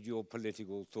created your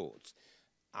political thoughts.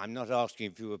 I'm not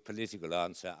asking for a political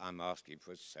answer, I'm asking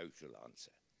for a social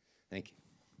answer. Thank you.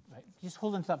 Right. Just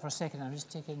hold on to that for a second. I'm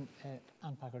just taking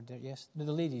Anne Packard there. Yes? No,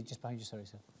 the lady just behind you, sorry,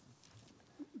 sir.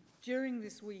 During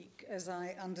this week, as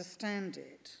I understand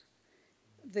it,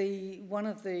 one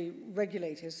of the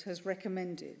regulators has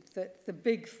recommended that the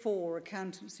big four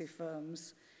accountancy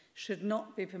firms should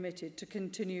not be permitted to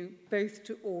continue both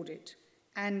to audit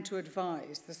and to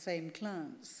advise the same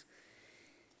clients.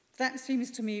 That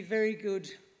seems to me very good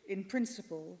in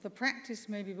principle. The practice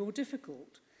may be more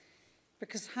difficult,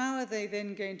 because how are they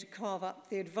then going to carve up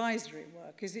the advisory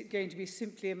work? Is it going to be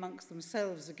simply amongst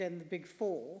themselves, again, the big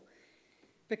four?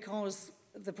 Because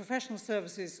the professional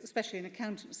services, especially in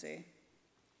accountancy,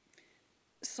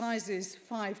 sizes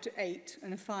 5 to 8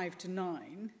 and 5 to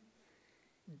 9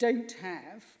 don't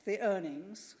have the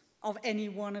earnings of any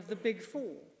one of the big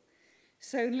four.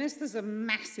 So unless there's a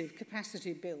massive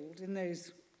capacity build in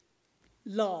those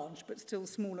large but still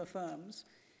smaller firms,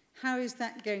 how is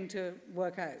that going to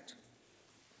work out?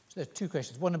 So there are two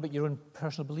questions. One about your own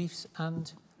personal beliefs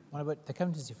and one about the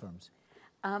accountancy firms.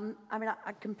 I mean,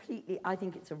 I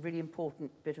think it's a really important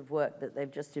bit of work that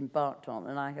they've just embarked on,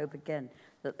 and I hope, again,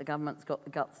 that the government's got the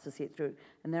guts to see it through.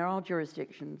 And there are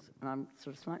jurisdictions, and I'm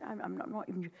sort of like,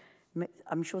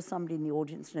 I'm sure somebody in the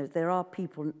audience knows, there are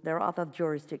other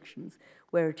jurisdictions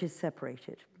where it is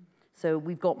separated. So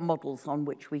we've got models on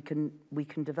which we can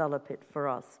develop it for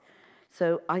us.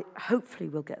 So hopefully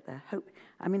we'll get there.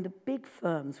 I mean, the big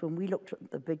firms, when we looked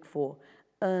at the big four,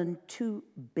 earn £2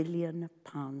 billion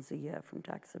a year from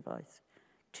tax advice.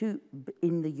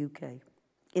 In the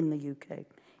UK.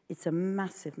 It's a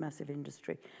massive, massive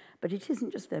industry. But it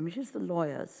isn't just them, it is the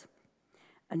lawyers.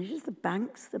 And it is the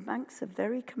banks. The banks are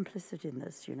very complicit in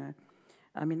this, you know.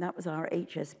 I mean, that was our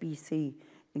HSBC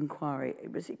inquiry.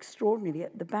 It was extraordinary.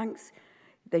 The banks,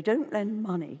 they don't lend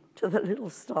money to the little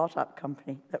startup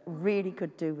company that really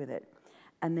could do with it.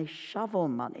 And they shovel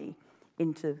money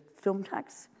into the film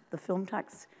tax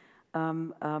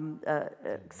scam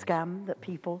that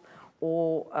people,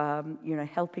 or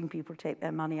helping people take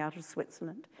their money out of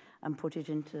Switzerland and put it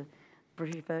into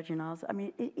British Virgin Islands. I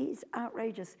mean, it is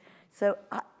outrageous. So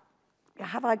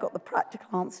have I got the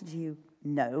practical answer to you?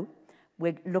 No.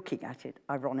 We're looking at it,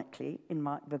 ironically,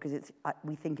 because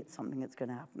we think it's something that's going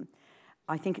to happen.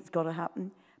 I think it's got to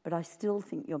happen, but I still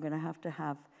think you're going to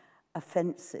have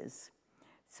offences.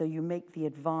 So you make the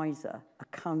advisor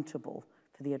accountable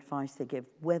for the advice they give,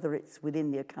 whether it's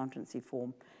within the accountancy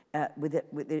form,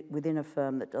 within a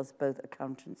firm that does both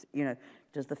accountants,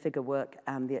 does the figure work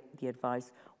and the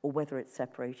advice, or whether it's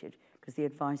separated, because the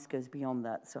advice goes beyond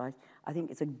that. So I think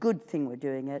it's a good thing we're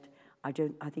doing it. I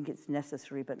think it's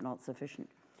necessary but not sufficient.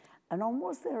 And on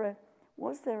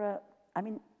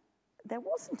there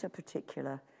wasn't a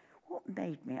particular, what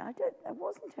made me, there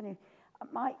wasn't any,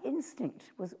 my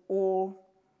instinct was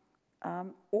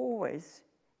always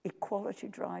equality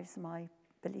drives my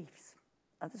beliefs.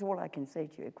 That's all I can say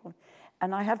to you.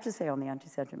 And I have to say on the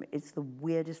anti-sentiment, it's the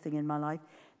weirdest thing in my life,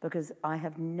 because I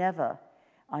never,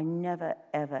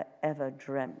 ever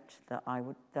dreamt that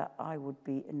I would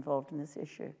be involved in this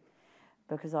issue,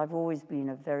 because I've always been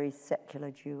a very secular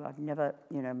Jew. I've never,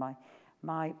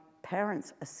 my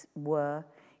parents were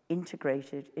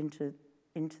integrated into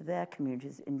their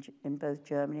communities in both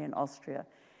Germany and Austria.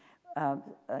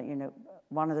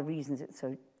 One of the reasons it's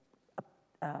so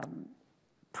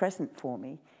present for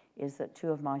me is that two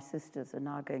of my sisters are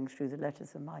now going through the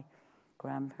letters of my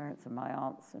grandparents and my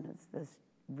aunts, and there's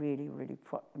really,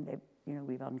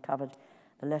 we've uncovered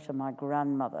the letter my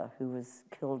grandmother, who was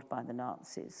killed by the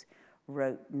Nazis,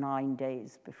 wrote 9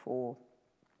 days before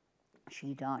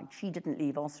she died. She didn't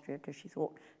leave Austria because she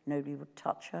thought nobody would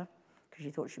touch her, because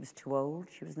she thought she was too old.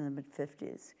 She was in the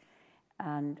mid-50s.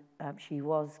 And she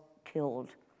was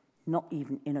killed, not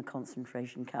even in a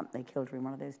concentration camp. They killed her in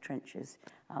one of those trenches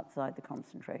outside the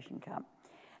concentration camp.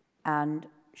 And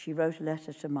she wrote a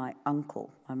letter to my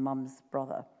uncle, my mum's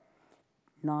brother,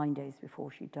 9 days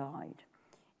before she died,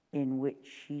 in which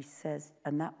she says,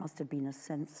 and that must have been a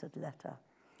censored letter,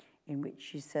 in which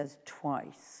she says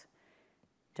twice,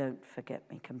 "Don't forget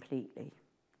me completely."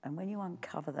 And when you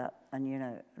uncover that, and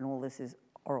and all this is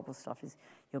horrible stuff, is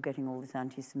you're getting all this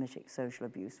anti-Semitic social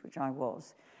abuse, which I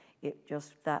was. It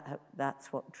just,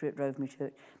 that's what drove me to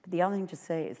it. But the other thing to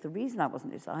say is the reason I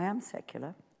wasn't is I am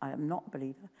secular. I am not a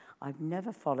believer. I've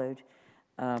never followed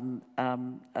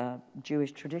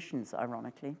Jewish traditions,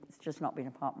 ironically. It's just not been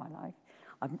a part of my life.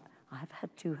 I have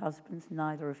had 2 husbands,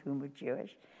 neither of whom were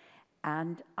Jewish.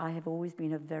 And I have always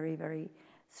been a very, very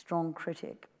strong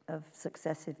critic of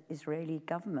successive Israeli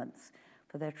governments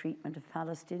for their treatment of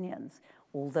Palestinians,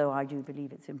 although I do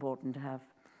believe it's important to have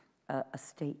a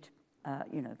state,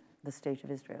 the state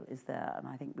of Israel is there, and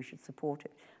I think we should support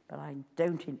it. But I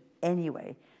don't in any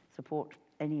way support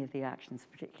any of the actions,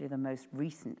 particularly the most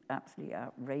recent, absolutely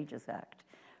outrageous act,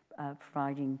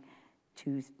 providing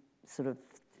two sort of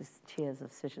just tiers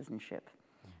of citizenship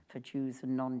for Jews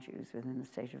and non-Jews within the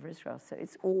state of Israel. So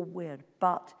it's all weird,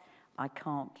 but I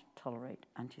can't tolerate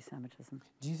anti-Semitism.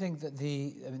 Do you think that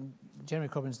Jeremy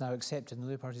Corbyn's now accepted, and the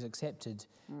Labour Party's accepted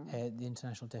the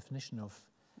international definition of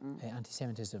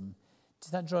anti-Semitism?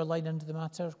 Does that draw a line under the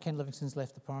matter? Ken Livingstone's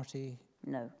left the party.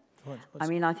 No. I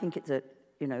mean, I think it's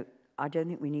I don't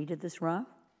think we needed this row.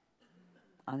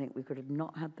 I think we could have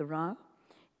not had the row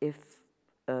if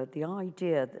the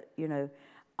idea that,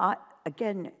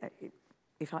 can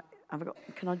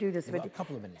I do this? You've got a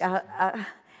couple of minutes.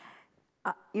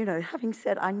 Having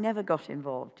said I never got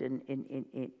involved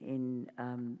in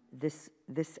this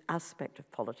aspect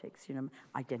of politics,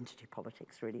 identity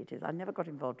politics, really it is. I never got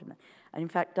involved in that. And in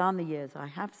fact, down the years, I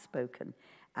have spoken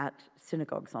at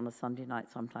synagogues on a Sunday night,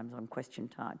 sometimes on question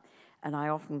time, and I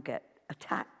often get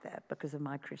attacked there because of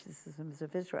my criticisms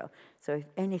of Israel. So if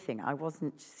anything, I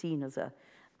wasn't seen as a,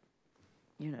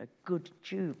 good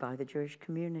Jew by the Jewish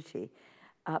community.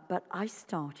 But I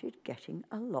started getting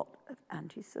a lot of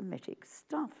anti-Semitic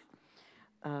stuff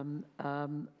on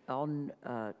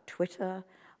Twitter,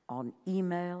 on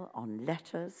email, on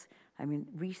letters. I mean,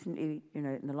 recently,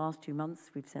 in the last 2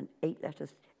 months, we've sent 8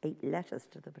 letters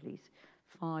to the police,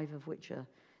 5 of which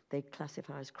they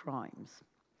classify as crimes.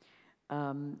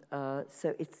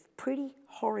 So it's pretty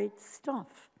horrid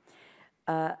stuff.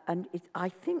 And I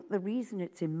think the reason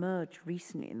it's emerged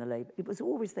recently in the Labour, it was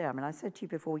always there. I mean, I said to you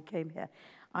before we came here,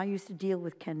 I used to deal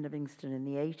with Ken Livingstone in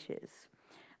the 80s.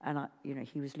 And,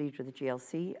 he was leader of the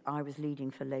GLC. I was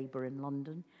leading for Labour in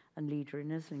London and leader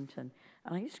in Islington.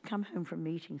 And I used to come home from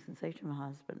meetings and say to my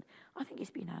husband, I think he's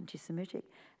been anti-Semitic.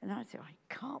 And I'd say, he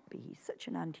can't be. He's such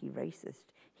an anti-racist.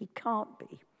 He can't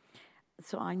be.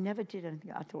 So I never did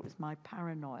anything. I thought it was my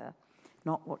paranoia,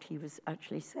 not what he was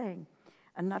actually saying.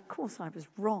 And of course I was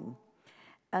wrong.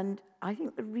 And I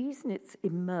think the reason it's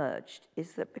emerged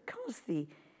is that because the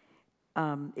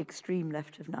extreme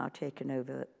left have now taken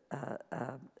over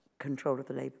control of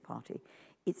the Labour Party,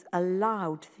 it's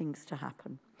allowed things to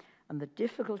happen. And the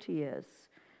difficulty is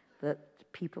that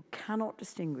people cannot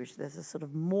distinguish. There's a sort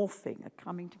of morphing, a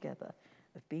coming together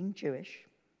of being Jewish,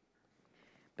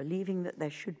 believing that there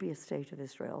should be a state of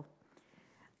Israel,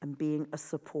 and being a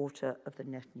supporter of the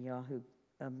Netanyahu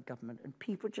government. And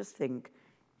people just think,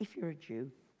 if you're a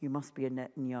Jew, you must be a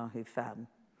Netanyahu fan.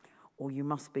 Or you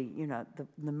must be, the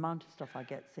amount of stuff I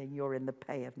get saying you're in the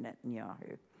pay of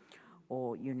Netanyahu.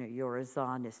 Or, you're a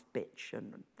Zionist bitch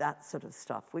and that sort of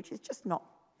stuff, which is just not,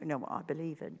 what I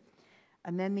believe in.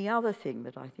 And then the other thing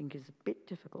that I think is a bit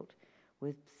difficult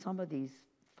with some of these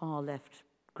far left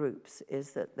groups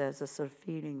is that there's a sort of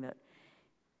feeling that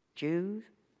Jews,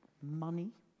 money,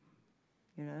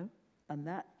 and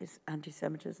that is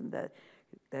anti-Semitism. They're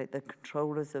the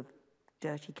controllers of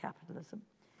dirty capitalism.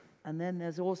 And then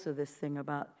there's also this thing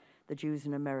about the Jews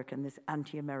in America, and this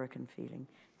anti-American feeling.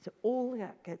 So all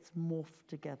that gets morphed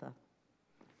together.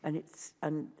 And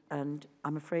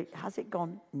I'm afraid, has it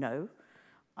gone? No.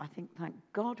 I think, thank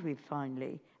God we've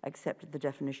finally accepted the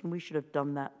definition. We should have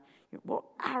done that. What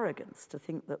arrogance to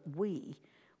think that we,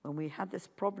 when we had this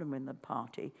problem in the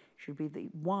party, should be the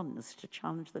ones to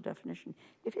challenge the definition.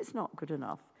 If it's not good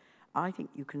enough, I think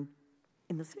you can,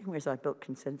 in the same way as I built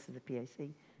consensus of the PAC,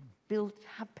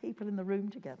 have people in the room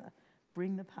together,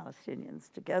 bring the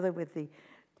Palestinians together with the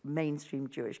mainstream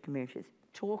Jewish communities,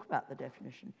 talk about the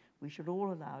definition. We should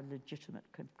all allow legitimate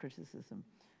criticism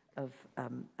of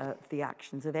the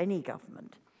actions of any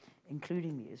government,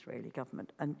 including the Israeli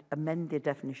government, and amend the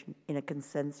definition in a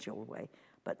consensual way.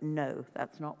 But no,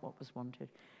 that's not what was wanted.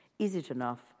 Is it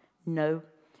enough? No.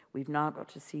 We've now got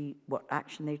to see what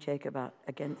action they take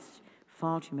against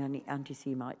far too many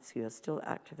anti-Semites who are still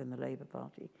active in the Labour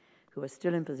Party, who are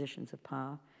still in positions of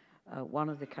power. One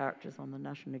of the characters on the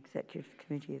National Executive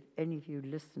Committee, if any of you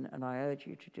listen, and I urge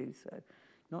you to do so,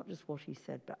 not just what he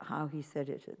said, but how he said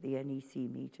it at the NEC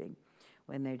meeting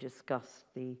when they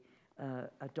discussed the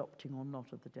adopting or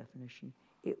not of the definition.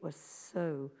 It was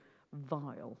so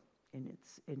vile in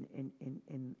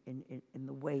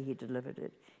the way he delivered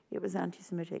it. It was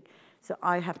anti-Semitic. So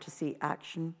I have to see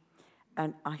action,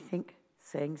 and I think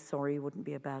saying sorry wouldn't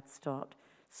be a bad start.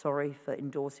 Sorry for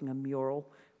endorsing a mural,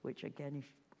 which again,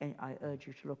 I urge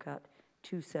you to look at.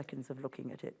 2 seconds of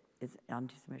looking at it is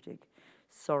anti-Semitic.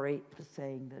 Sorry for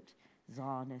saying that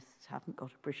Zionists haven't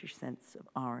got a British sense of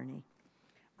irony.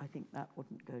 I think that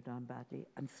wouldn't go down badly.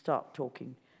 And start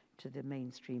talking to the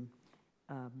mainstream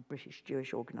British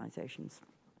Jewish organisations.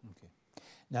 Okay.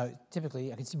 Now,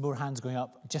 typically, I can see more hands going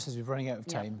up just as we're running out of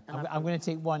time. Yeah, I'm going to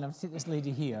take one. I'm going to take this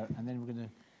lady here, and then we're going to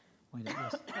wind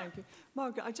up this. Thank you.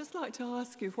 Margaret, I'd just like to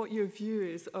ask you what your view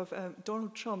is of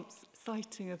Donald Trump's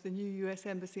sighting of the new US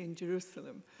Embassy in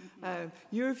Jerusalem.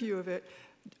 Your view of it,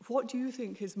 what do you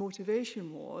think his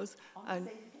motivation was? And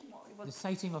the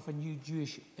sighting of a new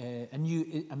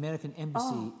American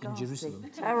embassy in Jerusalem.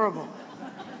 Terrible.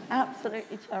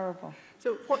 Absolutely terrible.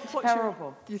 So what's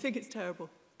terrible. You think it's terrible?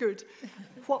 Good.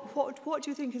 What do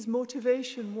you think his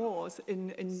motivation was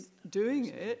in doing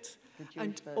it? The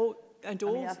Jewish vote. I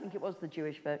think it was the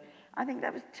Jewish vote. I think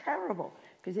that was terrible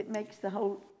because it makes the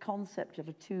whole concept of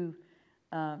a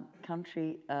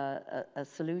two-country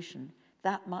solution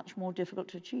that much more difficult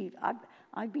to achieve.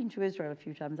 I've been to Israel a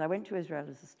few times. I went to Israel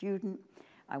as a student.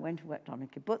 I went and worked on a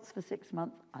kibbutz for 6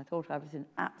 months. I thought I was in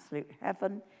absolute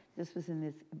heaven. This was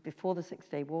before the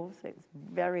Six-Day War, so it was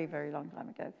very, very long time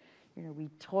ago. You know, we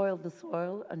toiled the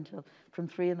soil until from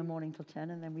 3 in the morning till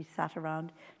 10, and then we sat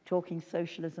around talking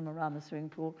socialism around the swimming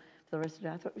pool for the rest of the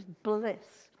day. I thought it was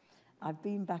bliss. I've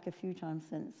been back a few times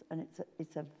since, and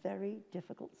it's a very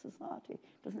difficult society.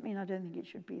 Doesn't mean I don't think it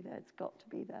should be there. It's got to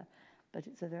be there. But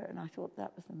and I thought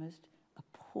that was the most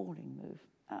appalling move.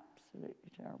 Absolutely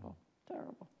terrible.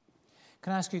 Terrible.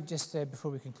 Can I ask you just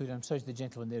before we conclude, I'm sorry to the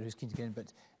gentleman there who's keen to get in,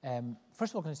 but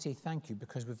first of all, I'm going to say thank you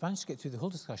because we've managed to get through the whole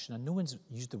discussion and no one's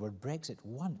used the word Brexit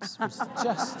once, which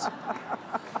just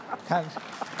can't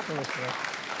fill us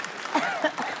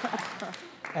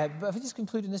there. But if I just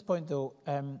conclude on this point, though,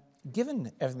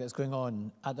 given everything that's going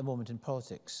on at the moment in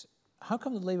politics, how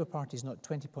come the Labour Party is not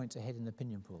 20 points ahead in the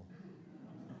opinion poll?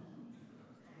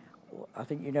 Well, I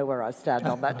think you know where I stand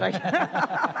on that, don't you?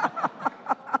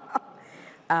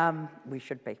 We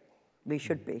should be. We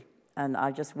should be. And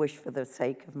I just wish for the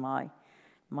sake of my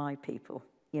people,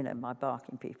 you know, my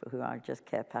barking people who I just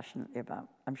care passionately about.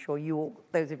 I'm sure you all,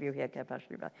 those of you here care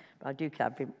passionately about, but I do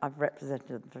care. I've represented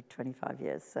them for 25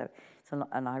 years, so it's a lot,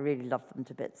 and I really love them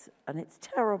to bits. And it's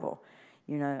terrible,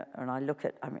 you know, and I look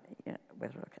at, you know,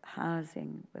 whether I look at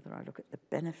housing, whether I look at the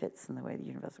benefits and the way the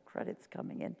universal credit's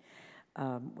coming in,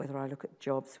 whether I look at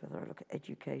jobs, whether I look at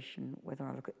education, whether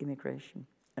I look at immigration,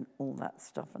 and all that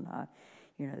stuff, and how,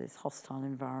 you know, this hostile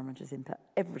environment has impacted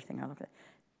everything I look at.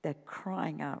 They're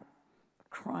crying out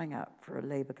for a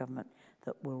Labour government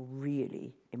that will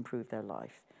really improve their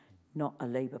life, not a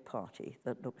Labour Party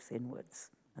that looks inwards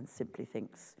and simply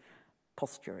thinks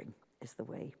posturing is the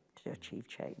way to achieve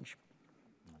change.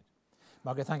 Right.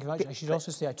 Margaret, thank you very much. I should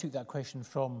also say I took that question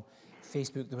from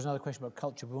Facebook. There was another question about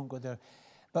culture. We won't go there.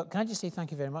 But can I just say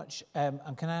thank you very much? And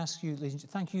can I ask you,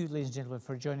 thank you, ladies and gentlemen,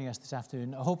 for joining us this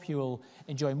afternoon. I hope you will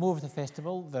enjoy more of the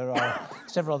festival. There are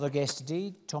several other guests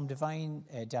today, Tom Devine,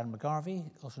 Darren McGarvey,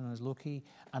 also known as Loki,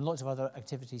 and lots of other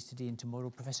activities today and tomorrow,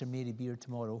 Professor Mary Beard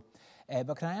tomorrow.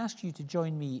 But can I ask you to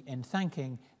join me in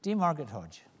thanking Dame Margaret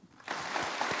Hodge?